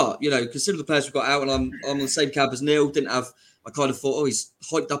good start. You know, consider the players we've got out, and I'm on the same cab as Neil. I kind of thought, he's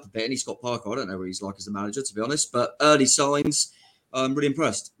hyped up a bit, and he's Scott Parker. I don't know what he's like as a manager, to be honest, but early signs, I'm really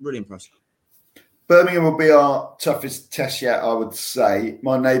impressed. Really impressed. Birmingham will be our toughest test yet, I would say.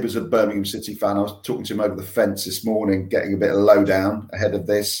 My neighbour's a Birmingham City fan. I was talking to him over the fence this morning, getting a bit of lowdown ahead of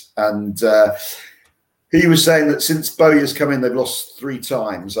this. And he was saying that since Bowyer's come in, they've lost 3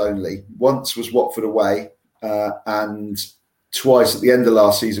 times only. Once was Watford away, and twice at the end of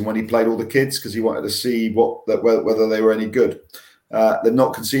last season when he played all the kids because he wanted to see whether they were any good. They've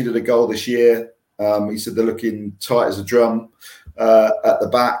not conceded a goal this year. He said they're looking tight as a drum at the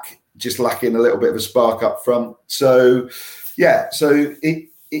back, just lacking a little bit of a spark up front. So, yeah. So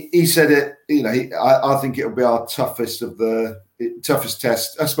he said it. You know, I think it'll be our toughest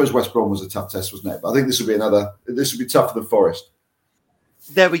test. I suppose West Brom was a tough test, wasn't it? But I think this will be tougher than Forest.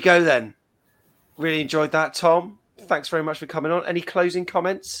 There we go then. Really enjoyed that, Tom. Thanks very much for coming on. Any closing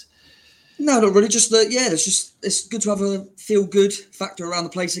comments? No, not really. Just that, yeah, it's good to have a feel-good factor around the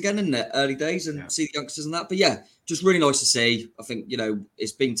place again, isn't it? Early days and see the youngsters and that. But yeah, just really nice to see. I think, you know,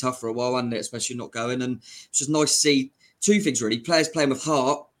 it's been tough for a while, hasn't it? Especially not going. And it's just nice to see 2 things, really. Players playing with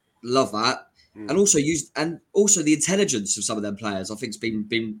heart. Love that. And also the intelligence of some of them players, I think, has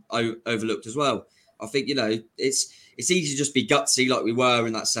been overlooked as well. I think, you know, it's easy to just be gutsy like we were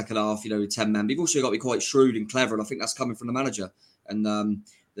in that second half, you know, with 10 men. But you've also got to be quite shrewd and clever, and I think that's coming from the manager. And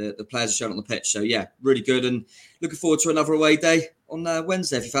the players are shown on the pitch. So, yeah, really good. And looking forward to another away day on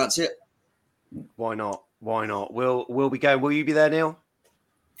Wednesday, if you fancy it. Why not? We'll be going. Will you be there, Neil?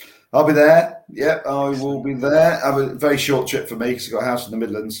 I'll be there. Yeah, I will be there. I have a very short trip for me because I've got a house in the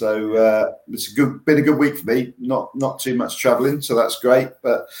Midlands. So it's been a good week for me. Not too much travelling, so that's great.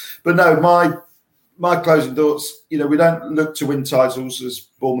 But no, my closing thoughts, you know, we don't look to win titles as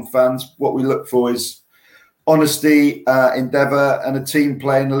Bournemouth fans. What we look for is honesty, endeavour, and a team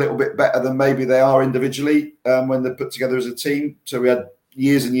playing a little bit better than maybe they are individually when they're put together as a team. So we had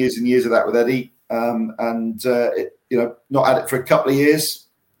years and years and years of that with Eddie, you know, not had it for a couple of years.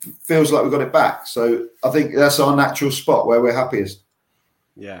 Feels like we've got it back. So I think that's our natural spot where we're happiest.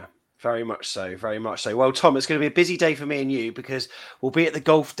 Yeah. Very much so. Very much so. Well, Tom, it's going to be a busy day for me and you because we'll be at the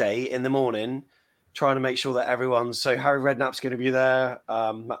golf day in the morning trying to make sure that everyone's... So Harry Redknapp's going to be there,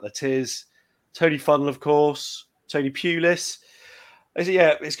 Matt Latiz, Tony Funnell, of course, Tony Pulis.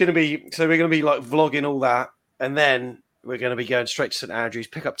 Yeah, it's going to be... So we're going to be like vlogging all that, and then we're going to be going straight to St Andrews,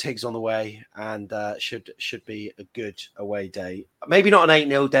 pick up Tiggs on the way, and should be a good away day. Maybe not an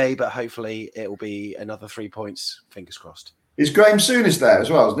 8-0 day, but hopefully it will be another 3 points. Fingers crossed. Is Graham Souness there as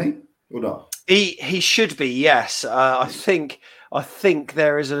well, isn't he? Or not? He should be, yes. I think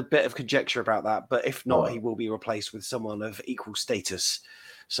there is a bit of conjecture about that, but if not, he will be replaced with someone of equal status.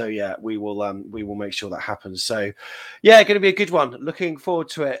 So yeah, we will make sure that happens. So yeah, going to be a good one. Looking forward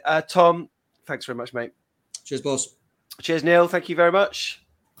to it. Tom, thanks very much, mate. Cheers, boss. Cheers, Neil. Thank you very much.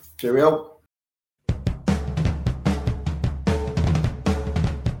 Cheerio.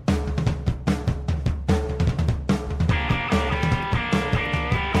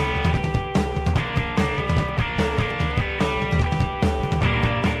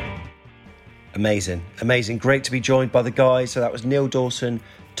 Amazing. Great to be joined by the guys. So that was Neil Dawson,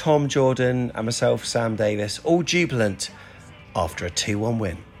 Tom Jordan, and myself, Sam Davis, all jubilant after a 2-1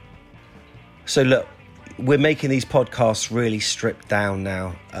 win. So look, we're making these podcasts really stripped down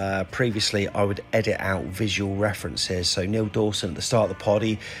now. Previously, I would edit out visual references. So Neil Dawson at the start of the pod,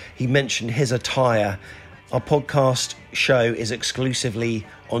 he mentioned his attire. Our podcast show is exclusively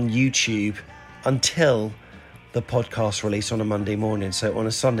on YouTube until the podcast release on a Monday morning. So on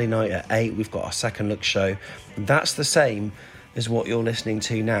a Sunday night at 8, we've got our second look show. That's the same as what you're listening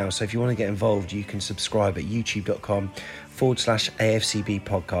to now. So if you want to get involved, you can subscribe at youtube.com/AFCB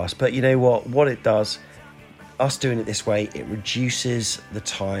podcast. But you know what it does? us doing it this way, it reduces the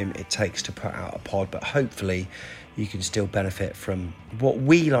time it takes to put out a pod, but hopefully you can still benefit from what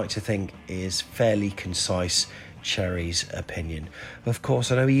we like to think is fairly concise Cherry's opinion. Of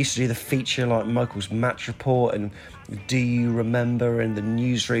course, I know we used to do the feature like Michael's match report and do you remember, and the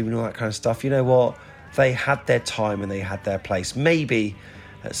newsroom and all that kind of stuff. You know what? They had their time and they had their place. Maybe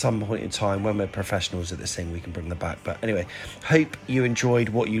at some point in time when we're professionals at this thing, we can bring them back. But anyway, hope you enjoyed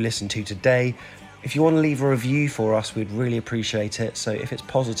what you listened to today. If you want to leave a review for us, we'd really appreciate it. So if it's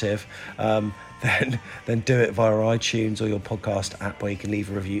positive, then do it via iTunes or your podcast app where you can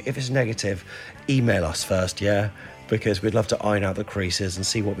leave a review. If it's negative, email us first, yeah? Because we'd love to iron out the creases and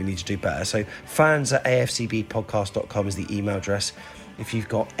see what we need to do better. So fans@afcbpodcast.com is the email address if you've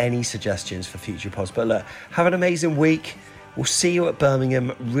got any suggestions for future pods. But look, have an amazing week. We'll see you at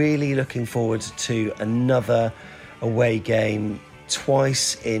Birmingham. Really looking forward to another away game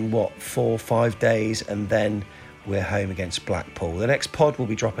twice in 4 or 5 days, and then we're home against Blackpool. The next pod will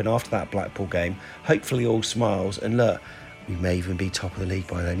be dropping after that Blackpool game. Hopefully all smiles, and look, we may even be top of the league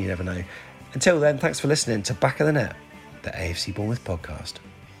by then, you never know. Until then, thanks for listening to Back of the Net, the AFC Bournemouth podcast.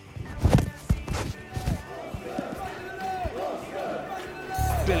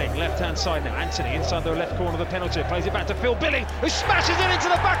 Billing, left-hand side now. Anthony inside the left corner of the penalty. Plays it back to Phil Billing, who smashes it into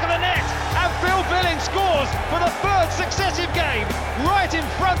the back of the net. And Phil Billing scores for the third successive game, right in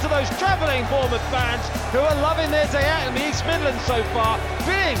front of those travelling Bournemouth fans who are loving their day out in the East Midlands so far.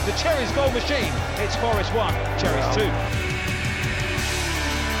 Billing, the Cherries goal machine. It's Forest 1, Cherries 2.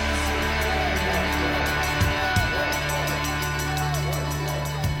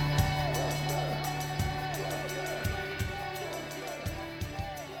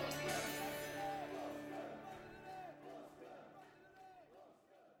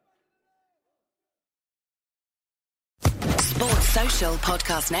 Social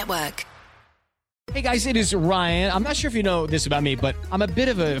Podcast Network. Hey guys, it is Ryan. I'm not sure if you know this about me, but I'm a bit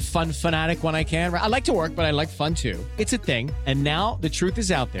of a fun fanatic when I can. I like to work, but I like fun too. It's a thing. And now the truth is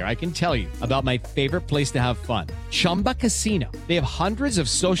out there. I can tell you about my favorite place to have fun. Chumba Casino. They have hundreds of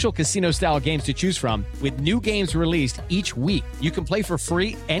social casino style games to choose from with new games released each week. You can play for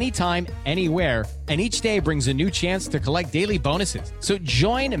free anytime, anywhere. And each day brings a new chance to collect daily bonuses. So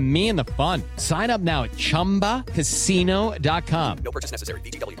join me in the fun. Sign up now at ChumbaCasino.com. No purchase necessary.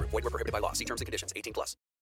 VGW Group. Void where prohibited by law. See terms and conditions. 18+.